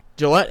minute.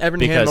 Gillette,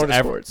 Evernham,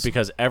 Motorsports.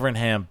 Because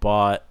Evernham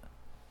bought.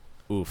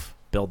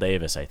 Bill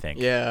Davis, I think.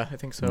 Yeah, I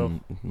think so.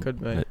 Could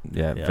be.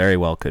 Yeah, very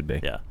well could be.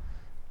 Yeah.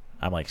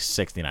 I'm like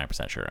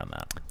 69% sure on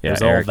that. Yeah, it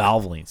was Eric- the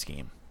old Valvoline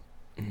scheme.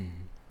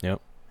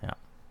 Yep. Yeah.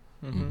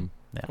 Mm-hmm.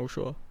 Yeah. Oh,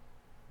 sure.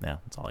 Yeah,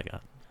 that's all I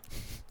got.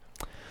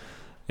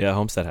 Yeah,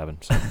 Homestead happened.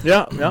 So.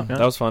 Yeah. That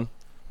was fun.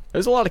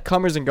 There's a lot of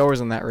comers and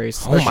goers in that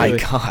race. Oh my especially-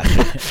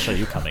 god. So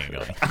you coming and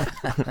going.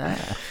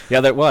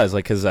 Yeah, that was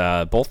because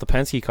both the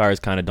Penske cars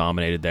kind of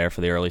dominated there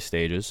for the early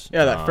stages.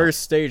 Yeah, that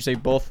first stage, they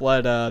both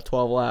led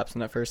 12 laps in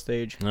that first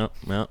stage.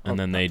 And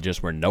then they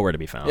just were nowhere to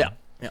be found. Yeah.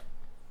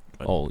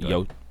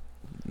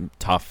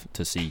 Tough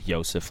to see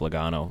Josef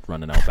Logano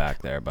running out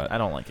back there, but I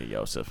don't like a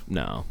Josef.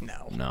 No,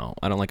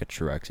 I don't like a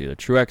Truex either.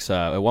 Truex,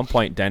 at one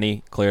point,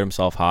 Denny cleared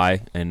himself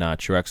high, and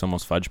Truex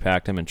almost fudge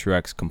packed him, and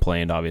Truex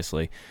complained.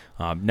 Obviously,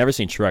 never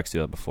seen Truex do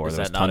that before. Is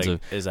that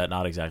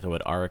not exactly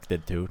what Arik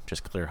did too?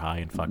 Just clear high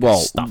and fucking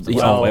stuff.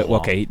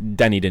 Okay,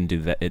 Denny didn't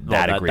do that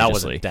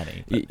egregiously. That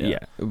wasn't Denny.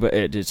 But But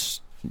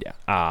it's.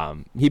 Yeah,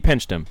 he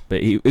pinched him,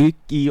 but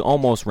he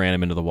almost ran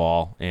him into the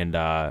wall, and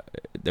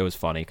it was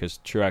funny because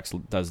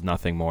Truex does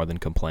nothing more than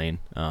complain,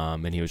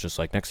 and he was just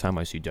like, next time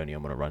I see Denny,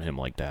 I'm going to run him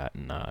like that,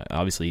 and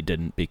obviously he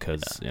didn't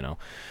because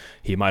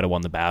he might have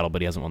won the battle,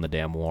 but he hasn't won the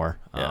damn war,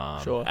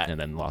 sure. and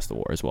then lost the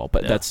war as well.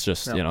 But that's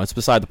just it's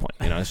beside the point.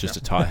 It's just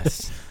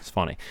it's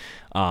funny.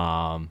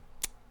 Not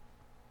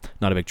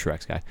a big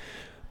Truex guy.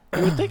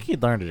 You would think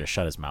he'd learn to just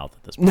shut his mouth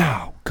at this point.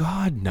 No,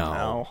 God,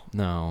 no.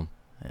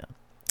 Yeah.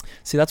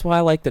 See, that's why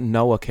I like that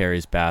Noah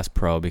carries Bass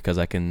Pro because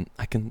I can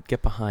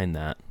get behind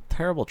that.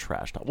 Terrible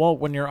trash talk. Well,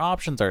 when your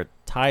options are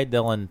Ty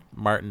Dillon,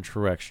 Martin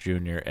Truex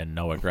Jr., and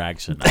Noah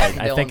Gragson,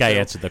 I think I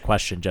answered the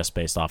question just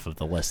based off of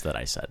the list that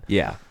I said.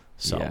 Yeah.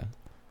 So,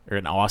 or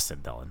an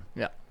Austin Dillon.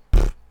 Yeah.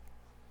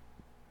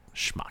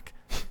 Schmuck.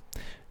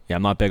 Yeah,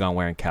 I'm not big on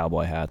wearing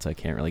cowboy hats. I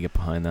can't really get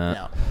behind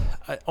that.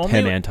 No.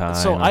 Anti.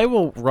 So I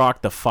will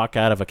rock the fuck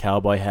out of a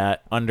cowboy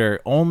hat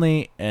under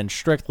only and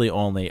strictly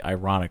only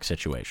ironic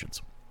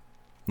situations.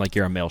 Like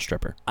you're a male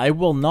stripper. I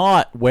will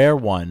not wear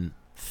one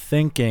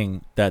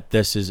thinking that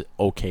this is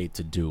okay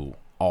to do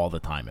all the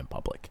time in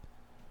public.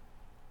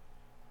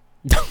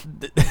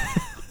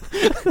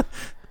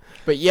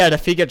 But yet,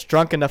 if he gets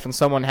drunk enough and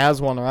someone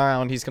has one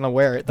around, he's going to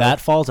wear it.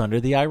 That falls under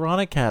the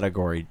ironic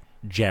category,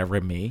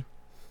 Jeremy.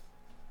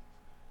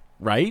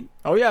 Right?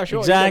 Oh, yeah, sure.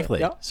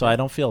 Exactly. Yeah. So I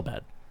don't feel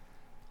bad.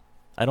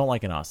 I don't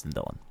like an Austin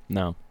Dillon.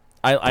 No.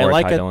 I Or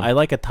like Ty it. Dillon. I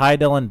like a Ty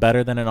Dillon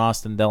better than an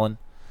Austin Dillon.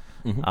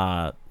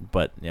 Mhm.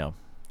 But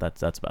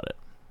that's about it.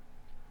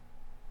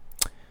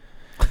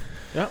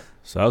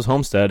 So that was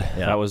Homestead.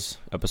 Yeah. That was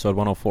episode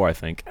 104, I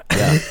think.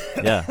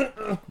 Yeah.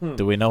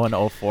 Do we know an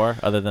 04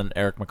 other than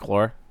Eric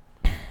McClure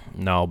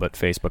No, but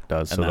Facebook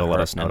does, so and they'll that let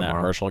Her- us know and that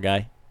tomorrow. Herschel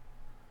guy?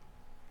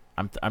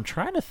 I'm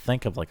trying to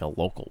think of like a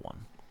local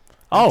one.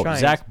 Oh, trying.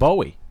 Zach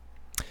Bowie.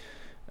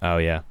 Oh,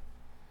 yeah.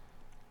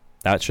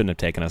 That shouldn't have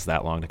taken us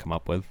that long to come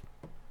up with.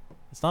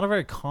 It's not a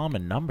very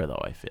common number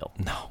though. I feel.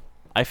 No.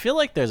 I feel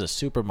like there's a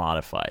super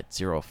modified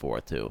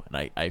 04 too,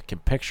 and I can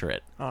picture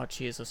it. Oh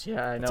Jesus,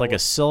 yeah, I know. It's like a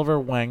silver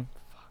wing.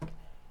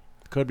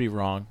 Could be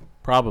wrong.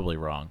 Probably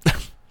wrong.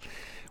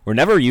 We're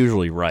never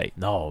usually right.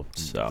 No,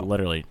 So.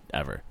 literally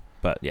ever.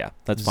 But yeah,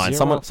 that's fine.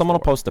 04. Someone will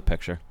post a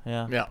picture.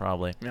 Yeah,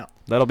 probably. Yeah.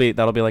 That'll be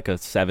like a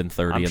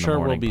 7:30 I'm in sure the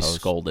morning we'll be post.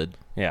 scolded.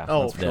 Yeah.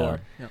 Oh, that's for fine.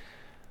 sure. Yeah.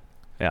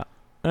 Yeah.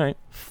 All right.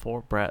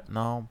 4 Brett.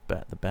 No,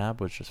 the Bab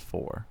was just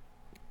 4.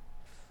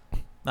 I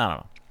don't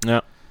know.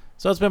 Yeah.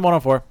 So it's been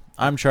 104.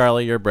 I'm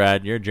Charlie. You're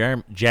Brad. You're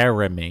Jeremy.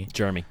 Jeremy.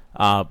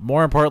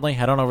 More importantly,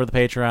 head on over to the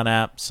Patreon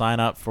app. Sign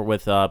up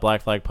with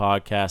Black Flag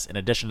Podcast. In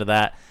addition to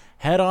that,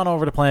 head on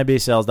over to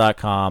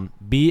planbsales.com.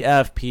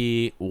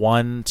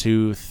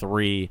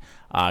 BFP123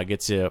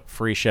 gets you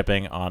free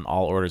shipping on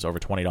all orders over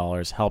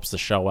 $20. Helps the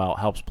show out.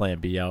 Helps Plan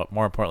B out.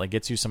 More importantly,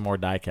 gets you some more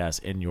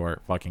diecast in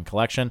your fucking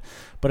collection.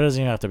 But it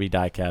doesn't even have to be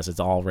diecast. It's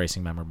all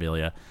racing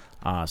memorabilia.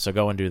 So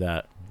go and do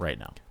that right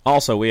now.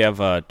 Also, we have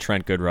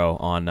Trent Goodrow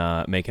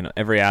on making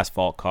every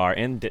asphalt car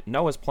in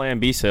Noah's Plan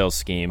B sales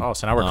scheme. Oh,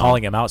 so now we're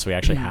calling him out, so he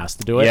actually has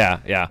to do it?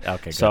 Yeah.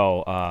 Okay, good.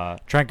 So,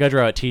 Trent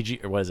Goodrow at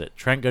TG, or what is it?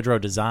 Trent Goodrow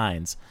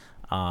Designs,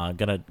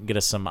 gonna get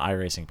us some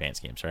iRacing paint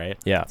schemes, right?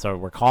 Yeah. So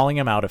we're calling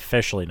him out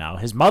officially now.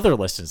 His mother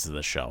listens to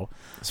the show,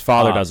 his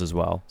father does as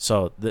well.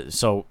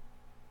 so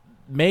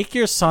make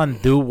your son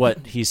do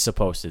what he's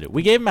supposed to do.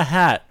 We gave him a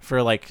hat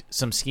for like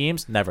some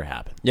schemes, never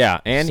happened.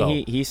 Yeah, and So-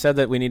 he said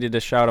that we needed to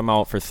shout him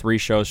out for 3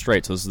 shows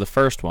straight. So this is the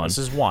first one. This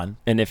is one,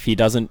 And if he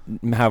doesn't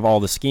have all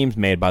the schemes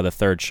made by the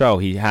 3rd show,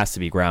 he has to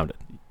be grounded.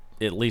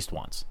 at least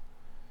once.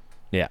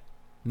 Yeah.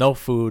 No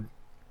food,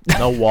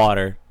 no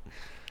water,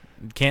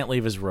 can't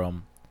leave his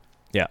room.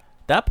 Yeah.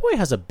 That boy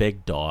has a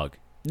big dog.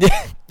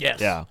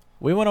 Yes. Yeah.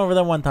 We went over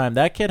there one time.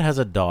 That kid has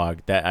a dog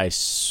that I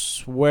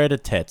swear to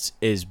tits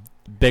is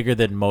bigger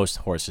than most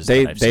horses.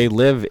 They that I've seen.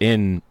 live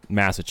in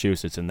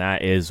Massachusetts, and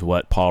that is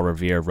what Paul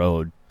Revere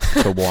rode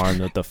to warn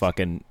that the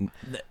fucking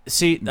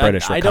see.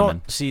 British were I coming.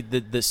 don't see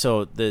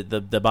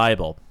the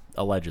Bible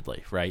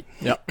allegedly, right?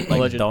 Yep. Like,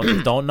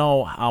 Allegedly. don't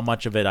know how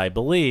much of it I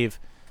believe,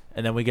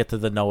 and then we get to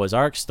the Noah's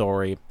Ark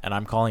story, and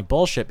I'm calling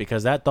bullshit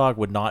because that dog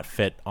would not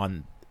fit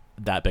on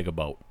that big a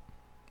boat.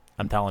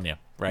 I'm telling you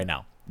right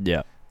now,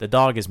 yeah the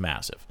dog is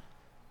massive.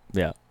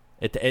 yeah.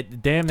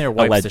 It damn near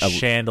wipes the Alleg-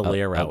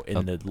 chandelier al- out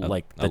in the al-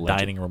 the alleged-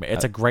 dining room.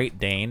 It's a Great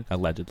Dane.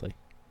 Allegedly.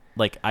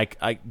 Like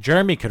I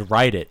Jeremy could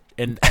write it,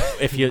 and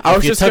if you I was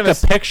if you just took gonna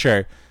a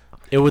picture,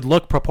 it would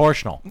look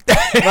proportional.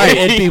 Right,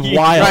 it'd be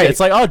wild. Right.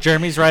 It's like, oh,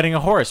 Jeremy's riding a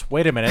horse.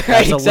 Wait a minute,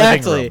 that's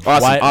Exactly. a living room.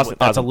 Awesome, Why- awesome,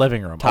 That's awesome. a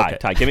living room. Ty, Okay.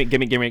 Ty,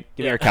 give me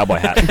your cowboy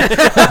hat.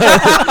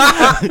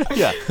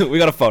 Yeah, We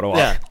got a photo op.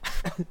 yeah.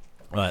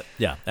 But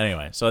yeah.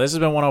 Anyway, so this has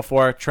been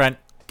 104. Trent,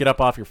 get up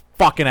off your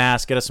fucking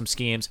ass. Get us some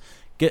schemes.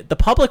 The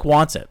public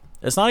wants it.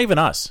 It's not even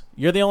us.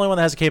 You're the only one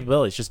that has the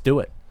capabilities. Just do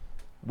it.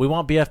 We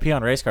want BFP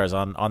on race cars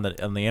on the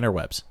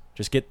interwebs.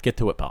 Just get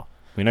to it, pal.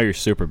 We know you're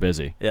super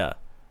busy. Yeah,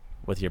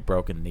 with your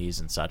broken knees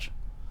and such.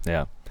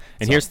 Yeah.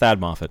 And So- here's Thad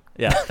Moffitt.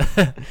 Yeah.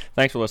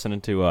 Thanks for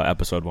listening to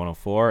episode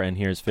 104. And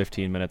here's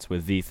 15 minutes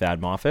with the Thad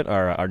Moffitt,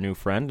 our new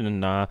friend.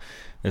 And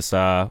this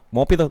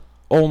won't be the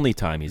only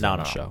time he's on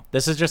the show.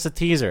 This is just a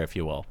teaser, if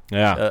you will.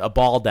 Yeah. A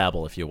ball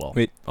dabble, if you will.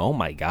 Wait. Oh,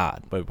 my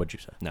God. What'd you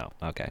say? No.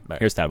 Okay. Right.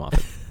 Here's Thad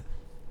Moffitt.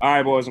 All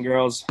right, boys and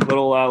girls,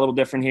 little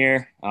different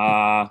here.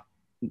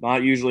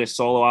 Not usually a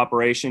solo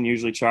operation.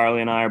 Usually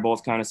Charlie and I are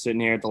both kind of sitting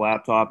here at the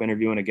laptop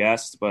interviewing a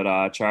guest,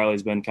 but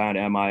Charlie's been kind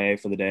of MIA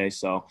for the day.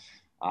 So,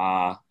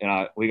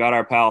 we got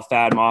our pal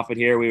Thad Moffitt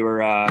here. We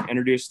were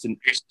introduced to him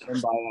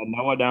by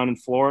Noah down in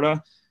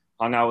Florida.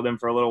 Hung out with him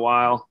for a little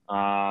while,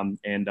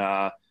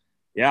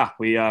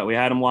 we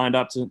had him lined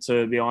up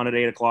to be on at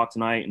 8 o'clock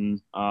tonight, and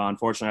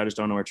unfortunately, I just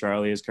don't know where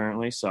Charlie is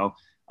currently. So.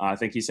 I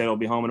think he said he'll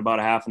be home in about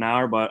a half an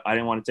hour, but I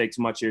didn't want to take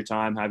too much of your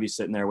time, have you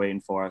sitting there waiting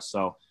for us.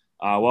 So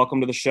welcome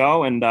to the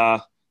show. And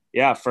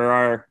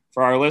for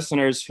our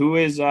listeners,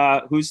 who's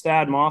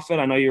Thad Moffitt?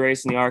 I know you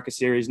race in the ARCA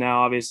series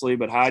now, obviously,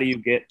 but how do you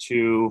get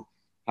to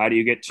where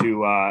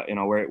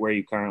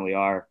you currently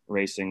are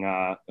racing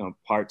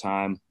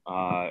part-time?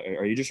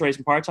 Are you just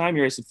racing part-time?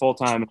 You're racing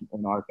full-time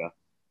in ARCA?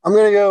 I'm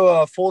going to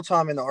go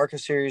full-time in the ARCA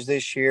series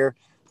this year.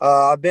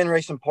 I've been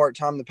racing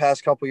part-time the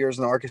past couple years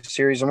in the ARCA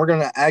series, and we're going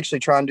to actually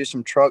try and do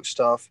some truck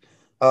stuff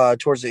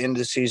towards the end of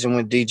the season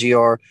with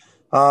DGR.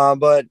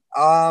 But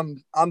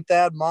I'm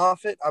Thad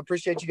Moffitt. I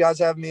appreciate you guys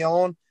having me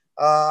on.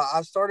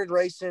 I started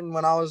racing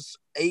when I was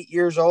 8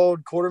 years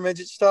old, quarter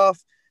midget stuff,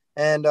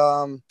 and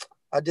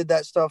I did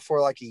that stuff for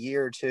like a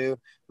year or two.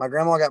 My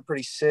grandma got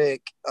pretty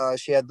sick.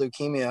 She had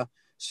leukemia,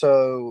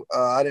 So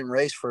I didn't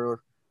race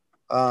for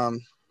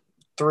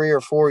 3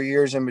 or 4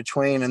 years in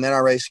between. And then I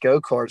raced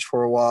go-karts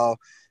for a while.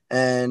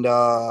 And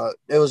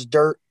it was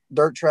dirt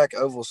track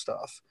oval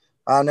stuff.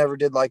 I never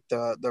did like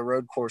the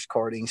road course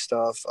karting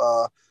stuff.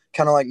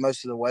 Kind of like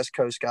most of the West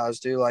Coast guys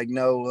do, like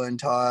Noah and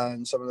Ty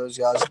and some of those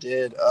guys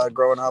did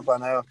growing up, I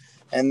know.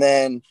 And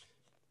then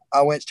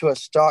I went to a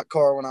stock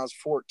car when I was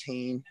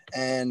 14,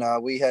 and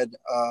we had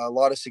a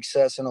lot of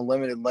success in a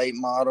limited late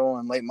model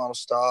and late model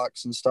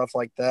stocks and stuff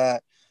like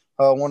that.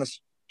 Won a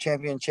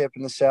championship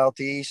in the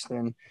Southeast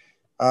and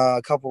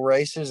a couple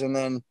races. And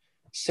then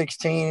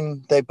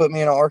 16, they put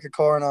me in an ARCA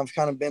car, and I've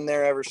kind of been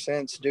there ever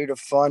since due to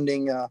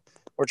funding.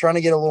 We're trying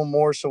to get a little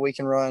more so we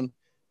can run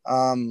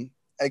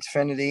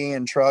Xfinity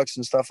and trucks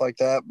and stuff like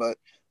that. But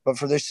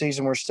for this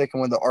season, we're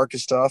sticking with the ARCA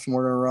stuff, and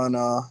we're going to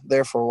run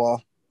there for a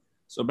while.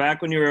 So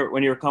back when you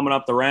were coming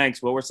up the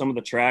ranks, what were some of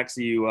the tracks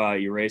that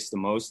you raced the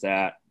most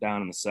at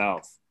down in the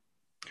South?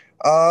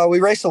 We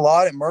raced a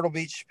lot at Myrtle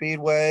Beach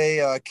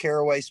Speedway,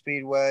 Caraway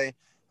Speedway,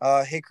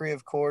 Hickory,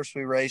 of course,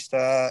 we raced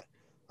at.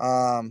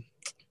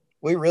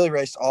 We really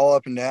raced all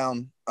up and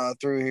down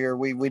through here.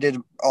 We did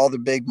all the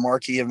big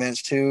marquee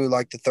events too,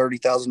 like the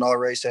 $30,000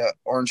 race at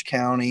Orange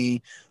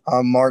County,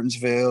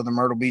 Martinsville, the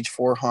Myrtle Beach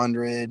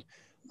 400,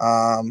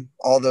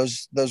 all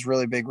those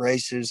really big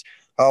races.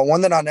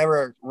 One that I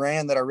never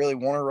ran that I really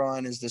want to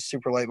run is the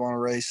super late model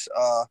race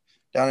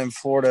down in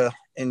Florida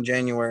in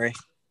January.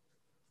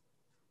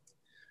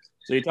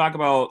 So you talk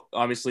about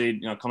obviously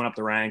coming up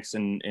the ranks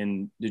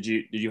and did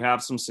you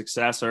have some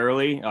success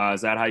early?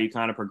 Is that how you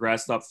kind of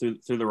progressed up through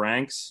the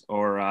ranks,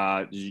 or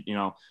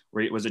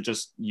was it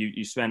just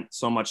you spent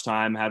so much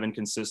time having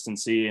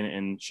consistency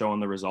and showing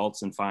the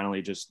results and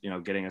finally just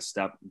getting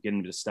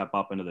to step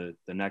up into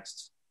the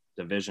next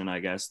division? I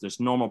guess there's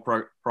normal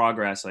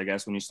progress, I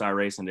guess, when you start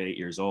racing at 8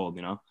 years old.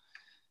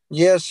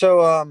 Yeah.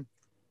 So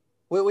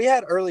we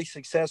had early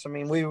success. I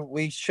mean,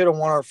 we should have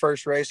won our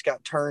first race,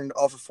 got turned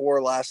off of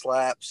 4 last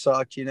lap,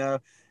 sucked,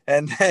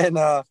 And then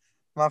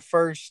my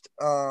first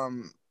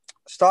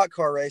stock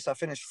car race, I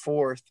finished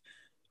 4th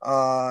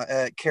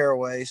at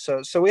Caraway.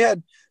 So we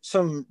had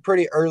some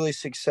pretty early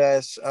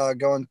success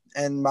going.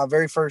 And my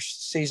very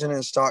first season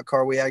in stock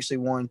car, we actually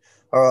won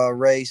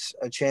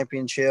a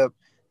championship,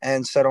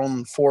 and set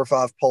on 4 or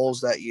 5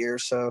 poles that year.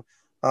 So,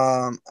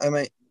 I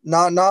mean,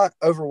 not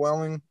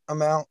overwhelming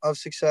amount of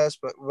success,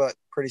 but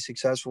pretty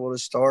successful to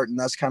start. And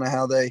that's kind of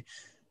how they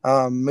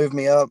moved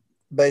me up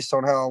based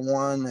on how I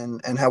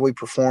won and how we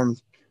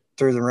performed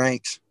through the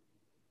ranks.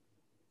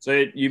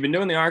 So you've been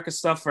doing the ARCA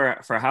stuff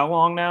for how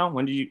long now?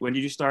 When did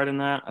you start in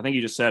that? I think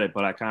you just said it,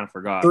 but I kind of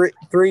forgot.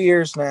 3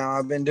 years now.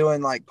 I've been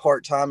doing like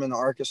part-time in the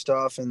ARCA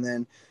stuff, and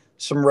then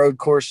some road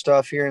course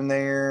stuff here and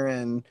there,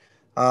 and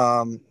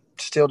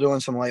still doing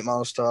some late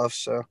model stuff.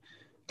 So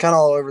kind of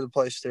all over the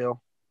place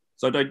still.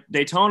 So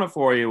Daytona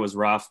for you was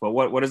rough, but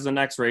what is the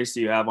next race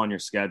that you have on your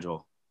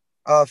schedule?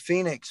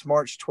 Phoenix,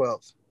 March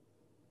 12th.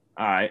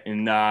 All right.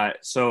 And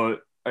so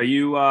are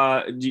you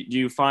do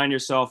you find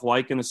yourself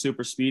liking the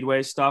super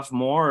speedway stuff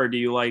more, or do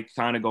you like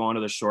kind of going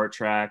to the short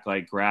track,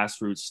 like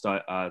grassroots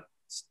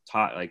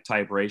like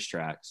type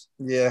racetracks?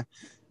 Yeah.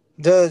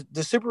 The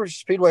super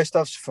speedway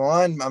stuff's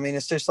fun. I mean,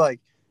 it's just like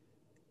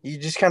you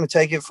just kind of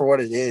take it for what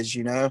it is,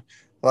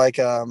 Like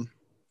I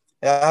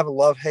have a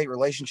love-hate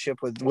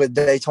relationship with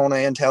Daytona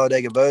and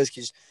Talladega both,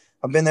 because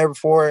I've been there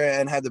before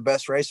and had the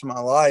best race of my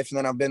life. And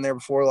then I've been there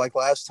before, like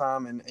last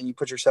time, and you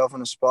put yourself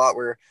in a spot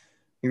where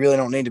you really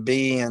don't need to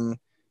be. And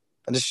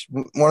just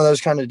one of those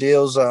kind of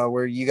deals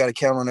where you got to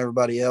count on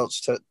everybody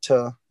else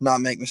to not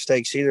make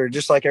mistakes either.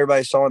 Just like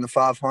everybody saw in the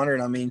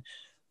 500. I mean,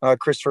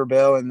 Christopher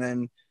Bell and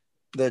then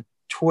the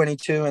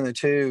 22 and the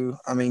 2,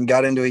 I mean,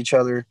 got into each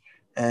other,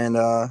 and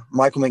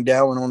Michael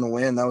McDowell on the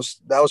win. That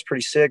was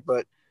pretty sick.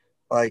 But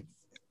like,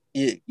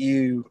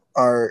 you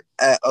are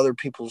at other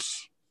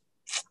people's,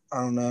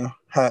 I don't know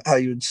how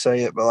you would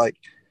say it, but like,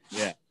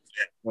 yeah,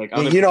 like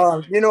you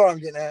know what I'm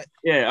getting at.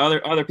 Yeah,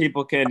 other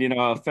people can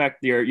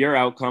affect your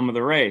outcome of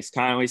the race.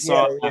 Kind of, we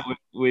saw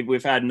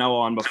we've had Noah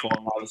on before.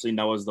 Obviously,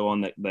 Noah's the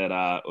one that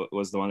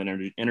was the one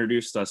that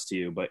introduced us to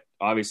you. But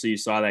obviously, you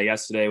saw that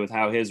yesterday with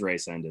how his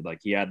race ended. Like,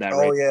 he had that.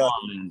 Oh race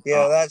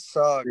yeah, and, that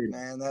sucked,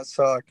 man. That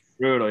sucked.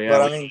 Brutal. Yeah,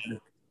 but I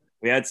mean,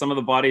 we had some of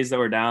the buddies that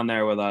were down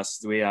there with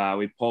us. We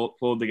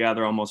pulled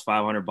together almost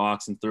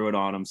 $500 and threw it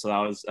on him. So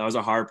that was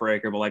a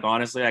heartbreaker. But like,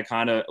 honestly, I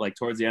kind of like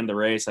towards the end of the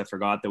race, I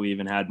forgot that we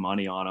even had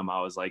money on him. I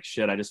was like,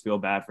 shit, I just feel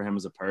bad for him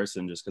as a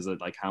person just because of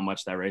like how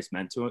much that race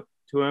meant to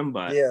him.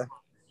 But yeah,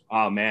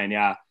 oh man,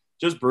 yeah,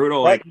 just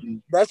brutal.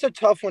 That's a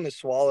tough one to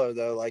swallow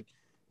though. Like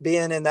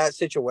being in that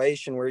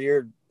situation where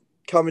you're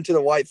coming to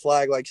the white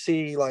flag, like,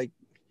 see, like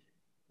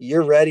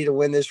you're ready to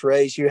win this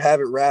race, you have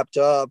it wrapped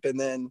up, and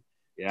then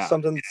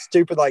something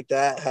stupid like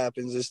that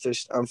happens. It's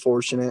just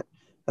unfortunate.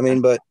 I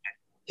mean, but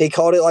he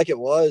called it like it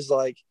was,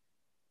 like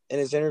in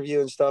his interview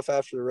and stuff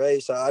after the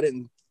race. I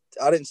didn't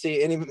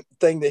see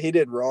anything that he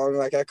did wrong.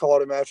 Like, I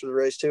called him after the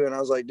race too, and I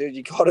was like, dude,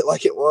 you called it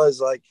like it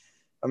was. Like,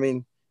 I mean,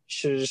 you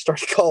should have just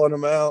started calling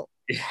him out.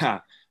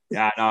 Yeah,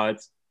 no,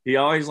 he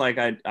always like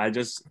I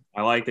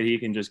like that he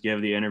can just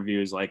give the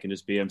interviews like and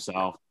just be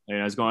himself. You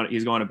know,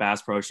 he's going to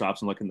Bass Pro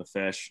Shops and looking the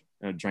fish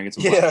and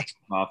drinking some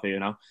coffee, you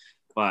know.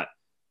 But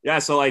yeah,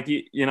 so like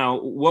you know,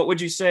 what would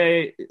you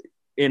say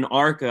in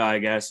ARCA, I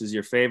guess, is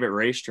your favorite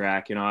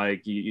racetrack? You know,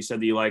 like you said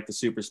that you like the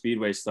super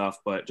speedway stuff,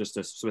 but just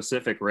a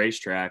specific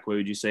racetrack, what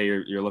would you say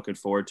you're looking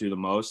forward to the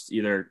most?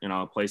 Either, you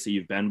know, a place that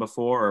you've been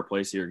before or a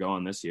place that you're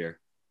going this year.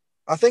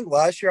 I think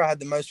last year I had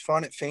the most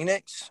fun at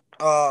Phoenix.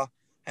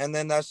 And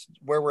then that's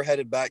where we're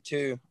headed back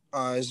to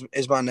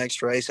is my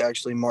next race,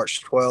 actually,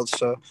 March 12th.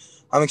 So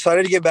I'm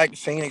excited to get back to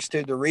Phoenix,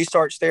 too. The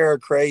restarts there are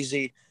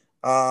crazy.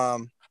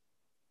 Dropping,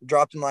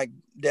 like,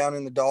 down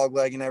in the dog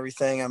leg and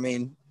everything. I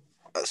mean,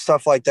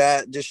 stuff like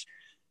that just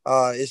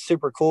is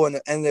super cool.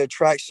 And the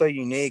track's so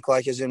unique,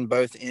 like, as in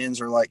both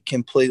ends are, like,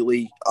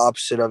 completely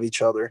opposite of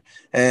each other.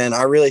 And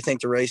I really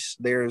think the race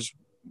there is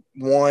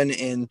one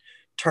in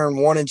turn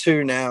 1 and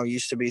 2 now,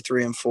 used to be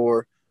 3 and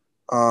 4.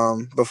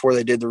 Before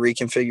they did the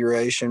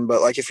reconfiguration.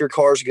 But like if your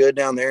car's good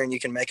down there and you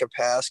can make a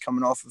pass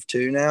coming off of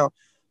 2 now,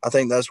 I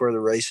think that's where the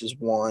race is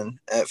won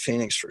at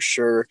Phoenix for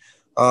sure.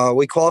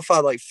 We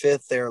qualified like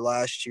 5th there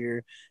last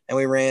year and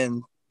we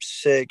ran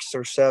 6th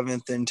or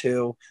 7th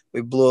until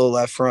we blew a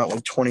left front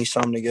with 20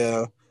 some to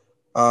go.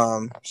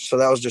 So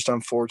that was just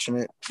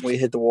unfortunate. We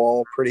hit the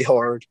wall pretty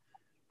hard.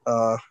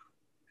 That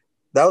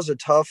was a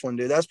tough one,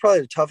 dude. That's probably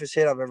the toughest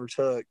hit I've ever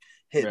took,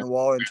 hitting the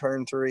wall in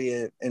turn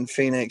 3 in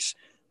Phoenix.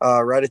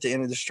 Right at the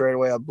end of the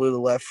straightaway, I blew the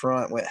left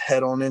front, went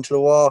head on into the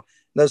wall.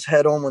 Those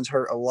head on ones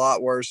hurt a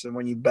lot worse than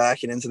when you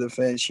back it into the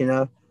fence, you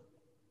know?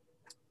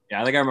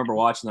 Yeah, I think I remember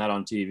watching that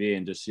on TV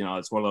and just, you know,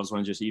 it's one of those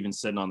ones just even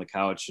sitting on the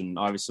couch. And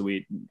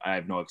obviously I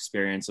have no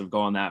experience of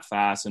going that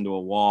fast into a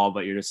wall,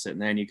 but you're just sitting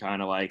there and you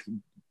kind of like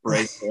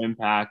brace the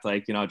impact,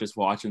 like, you know, just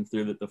watching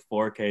through the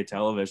 4K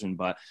television.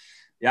 But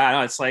yeah,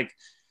 no, it's like,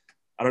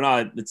 I don't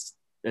know.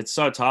 It's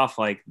so tough.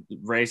 Like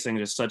racing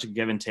is just such a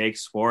give and take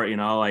sport, you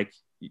know, like,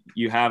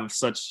 you have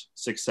such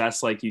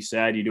success, like you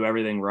said, you do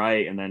everything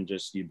right, and then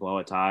just you blow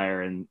a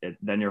tire, and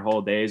then your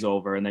whole day's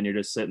over, and then you're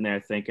just sitting there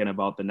thinking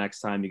about the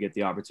next time you get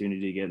the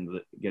opportunity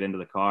to get into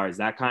the car. Is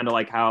that kind of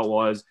like how it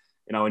was,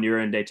 you know, when you were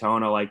in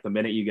Daytona? Like the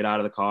minute you get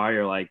out of the car,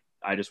 you're like,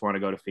 I just want to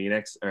go to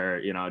Phoenix, or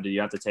you know, do you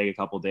have to take a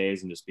couple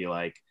days and just be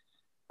like,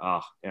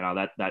 oh, you know,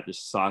 that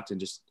just sucked and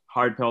just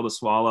hard pill to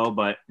swallow,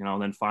 but you know,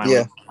 then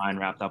finally mind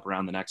wrapped up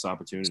around the next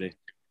opportunity.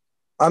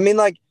 I mean,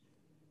 like.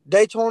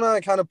 Daytona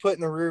I kind of put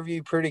in the rear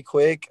view pretty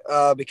quick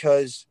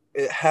because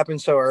it happened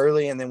so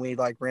early, and then we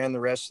like ran the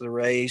rest of the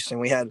race,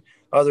 and we had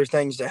other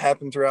things that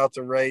happened throughout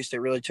the race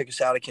that really took us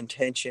out of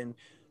contention.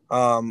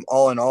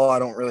 All in all, I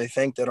don't really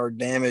think that our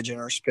damage and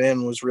our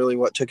spin was really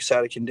what took us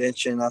out of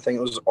contention. I think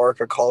it was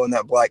ARCA calling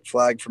that black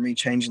flag for me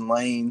changing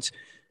lanes,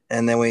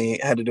 and then we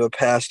had to do a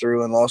pass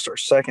through and lost our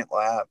second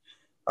lap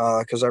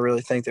because I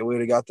really think that we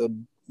would have got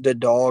the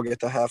dog at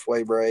the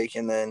halfway break,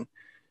 and then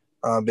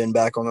been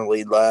back on the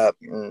lead lap,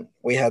 and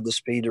we had the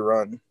speed to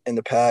run in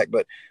the pack.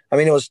 But I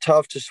mean, it was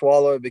tough to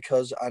swallow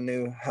because I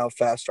knew how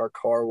fast our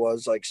car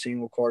was, like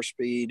single car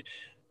speed,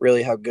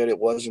 really how good it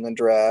was in the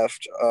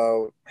draft.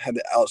 Had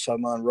the outside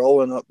line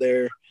rolling up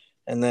there,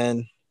 and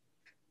then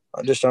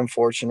just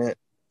unfortunate.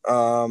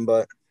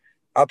 But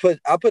I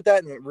put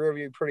that in the rear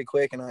view pretty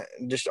quick, and I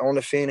just on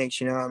the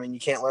Phoenix, you know, I mean, you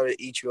can't let it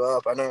eat you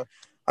up. I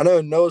know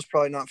Noah's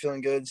probably not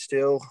feeling good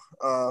still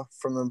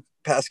from the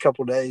past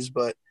couple days,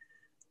 but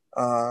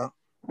I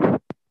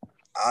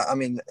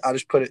mean, I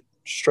just put it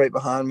straight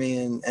behind me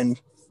and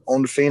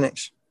on to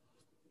Phoenix.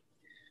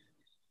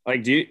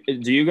 Like, do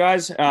you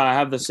guys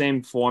have the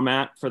same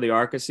format for the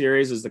ARCA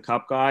series as the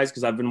Cup guys?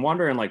 Because I've been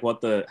wondering, like,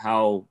 what the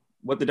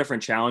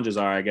different challenges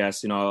are. I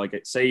guess, you know, like,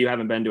 say you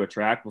haven't been to a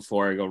track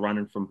before, you go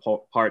running from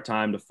part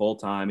time to full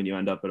time, and you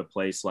end up at a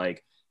place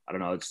like, I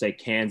don't know, let's say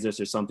Kansas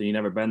or something. You've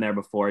never been there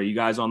before. Are you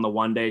guys on the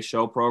 1-day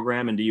show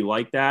program, and do you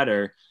like that,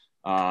 or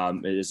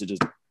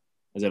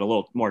is it a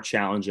little more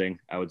challenging?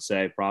 I would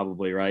say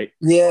probably, right?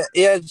 Yeah,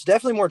 it's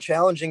definitely more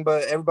challenging,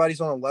 but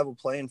everybody's on a level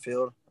playing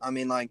field. I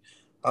mean, like,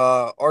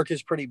 ARCA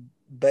is pretty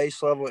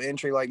base level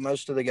entry. Like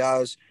most of the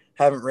guys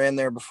haven't ran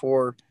there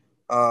before.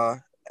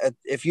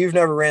 If you've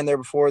never ran there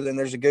before, then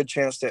there's a good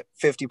chance that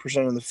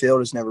 50% of the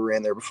field has never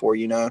ran there before,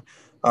 you know?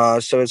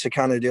 So it's a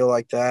kind of deal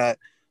like that.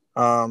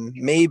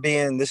 Me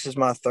being, this is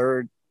my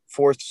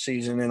fourth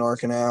season in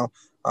ARCA now.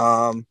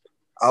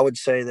 I would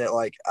say that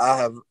like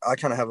I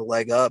kind of have a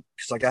leg up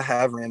because like I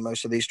have ran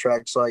most of these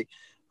tracks, like,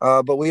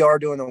 but we are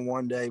doing a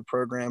 1-day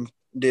program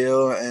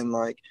deal, and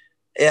like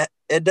it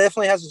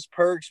definitely has its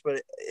perks,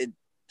 but it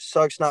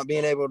sucks not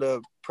being able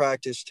to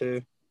practice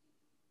too.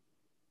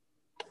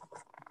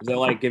 Does it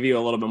like give you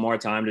a little bit more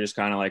time to just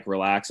kind of like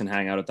relax and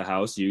hang out at the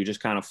house? Do you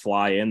just kind of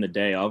fly in the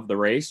day of the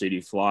race, or do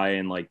you fly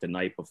in like the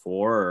night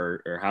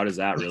before, or how does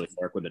that really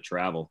work with the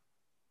travel?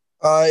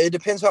 It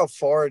depends how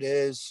far it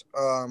is.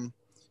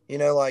 You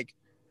know, like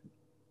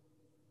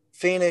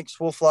Phoenix,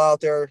 we'll fly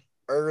out there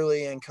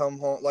early and come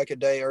home like a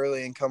day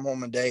early and come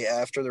home a day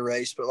after the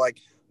race. But like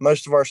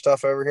most of our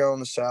stuff over here on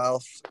the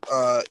south,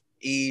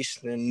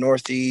 east and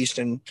northeast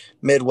and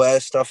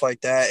Midwest, stuff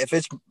like that, if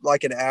it's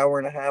like an hour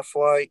and a half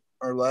flight,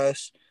 or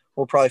less.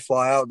 We'll probably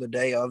fly out the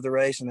day of the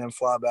race and then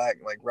fly back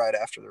like right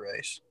after the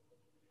race.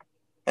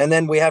 And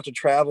then we have to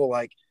travel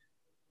like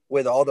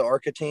with all the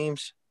ARCA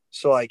teams.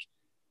 So like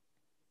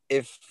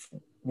if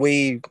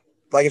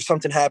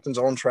something happens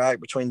on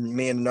track between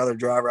me and another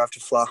driver, I have to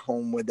fly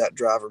home with that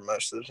driver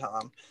most of the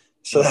time.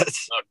 So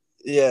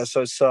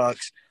so it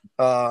sucks.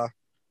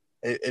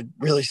 It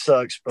really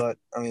sucks, but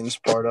I mean, it's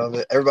part of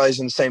it. Everybody's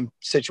in the same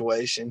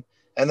situation.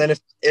 And then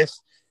if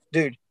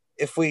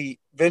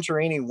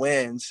Venturini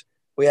wins,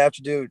 we have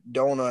to do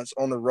donuts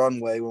on the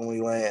runway when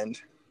we land,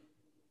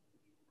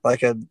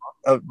 like a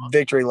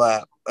victory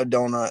lap, a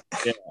donut.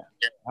 Yeah.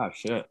 Oh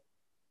shit.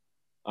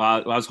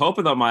 I was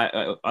hoping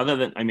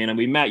that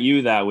we met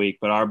you that week,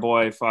 but our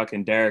boy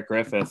fucking Derek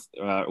Griffith,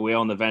 we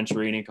own the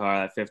Venturini car,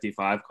 that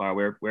 55 car.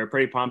 We're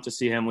pretty pumped to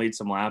see him lead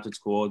some laps. It's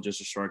cool.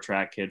 Just a short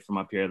track kid from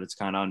up here that's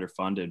kind of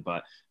underfunded,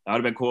 but that would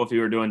have been cool if you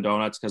were doing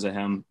donuts because of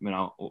him,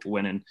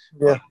 winning.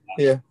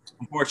 Yeah.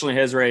 Unfortunately,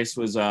 his race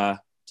was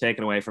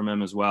taken away from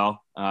him as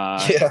well.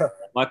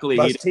 Luckily,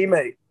 his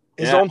teammate.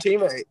 His own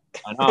teammate.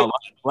 I know.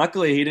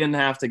 Luckily, he didn't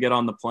have to get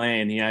on the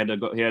plane. He had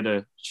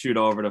to shoot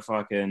over to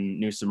fucking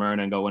New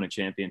Smyrna and go win a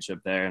championship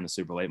there in the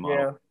super late model.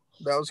 Yeah,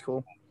 that was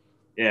cool.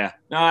 Yeah.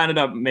 No, I ended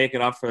up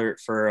making up for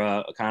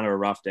kind of a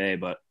rough day,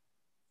 but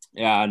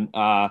yeah. And,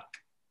 I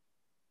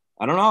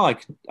don't know.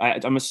 Like,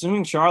 I'm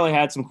assuming Charlie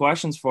had some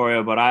questions for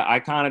you, but I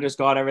kind of just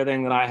got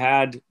everything that I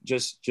had,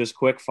 just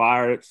quick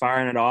firing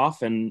it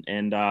off, and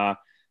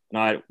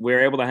we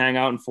were able to hang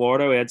out in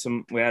Florida.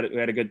 We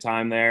had a good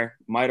time there.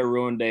 Might have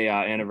ruined a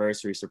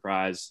anniversary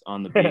surprise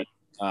on the beach.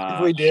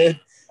 We did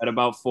at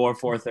about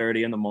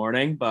 4:30 in the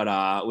morning,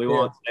 but we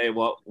won't say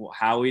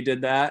how we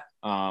did that.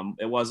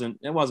 It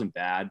wasn't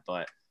bad,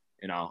 but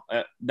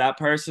that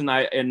person,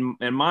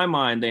 in my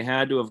mind, they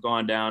had to have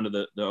gone down to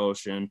the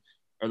ocean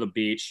or the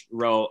beach,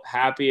 wrote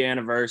happy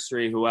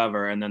anniversary,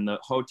 whoever, and then the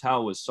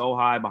hotel was so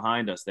high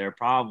behind us. They're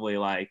probably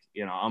like,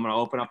 I'm gonna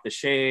open up the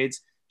shades.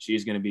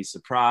 She's gonna be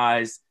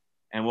surprised.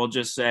 And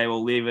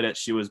we'll leave it at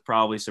she was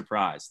probably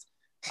surprised.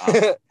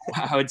 I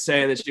would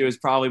say that she was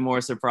probably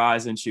more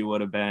surprised than she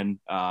would have been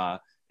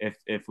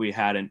if we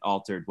hadn't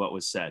altered what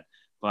was said.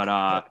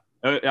 But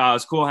it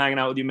was cool hanging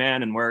out with you,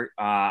 man. And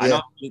I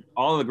know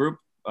all of the group,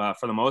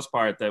 for the most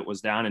part, that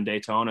was down in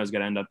Daytona is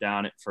going to end up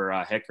down for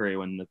Hickory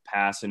when the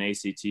PASS and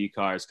ACT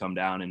cars come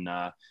down in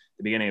the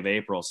beginning of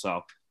April.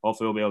 So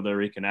hopefully we'll be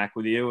able to reconnect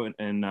with you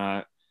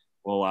and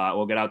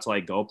we'll get out to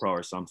like GoPro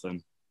or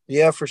something.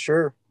 Yeah, for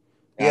sure.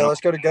 Yeah,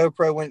 let's go to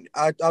GoPro. When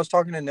I was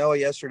talking to Noah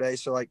yesterday,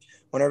 so like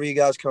whenever you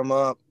guys come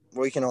up,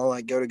 we can all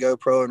like go to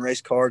GoPro and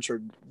race karts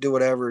or do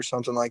whatever or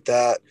something like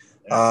that.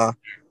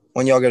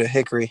 When y'all go to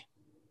Hickory.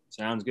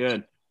 Sounds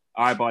good.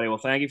 All right, buddy. Well,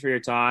 thank you for your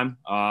time.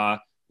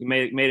 You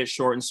made it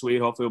short and sweet.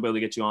 Hopefully we'll be able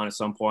to get you on at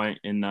some point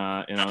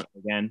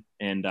again,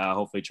 and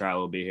hopefully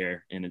Charlie will be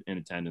here in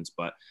attendance.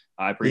 But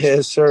I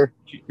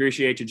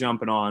appreciate you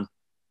jumping on.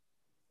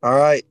 All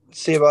right.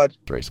 See you, bud.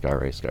 Race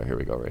car. Here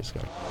we go, race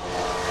car.